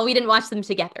 Well, we didn't watch them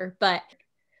together, but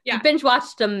we binge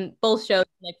watched them, both shows,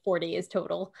 in like 4 days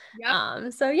total.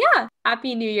 Yep. So yeah,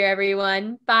 Happy New Year,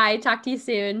 everyone. Bye. Talk to you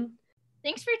soon.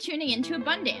 Thanks for tuning in to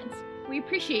Abundance. We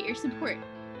appreciate your support.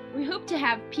 We hope to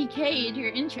have PK'd your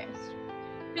interest.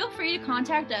 Feel free to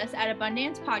contact us at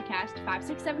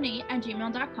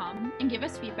abundancepodcast5678@gmail.com and give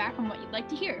us feedback on what you'd like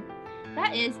to hear.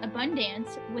 That is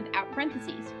abundance without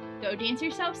parentheses. Go dance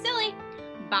yourself silly.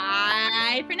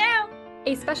 Bye for now.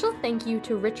 A special thank you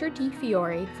to Richard D.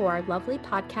 Fiore for our lovely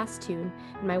podcast tune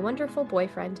and my wonderful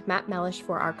boyfriend, Matt Mellish,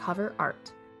 for our cover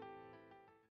art.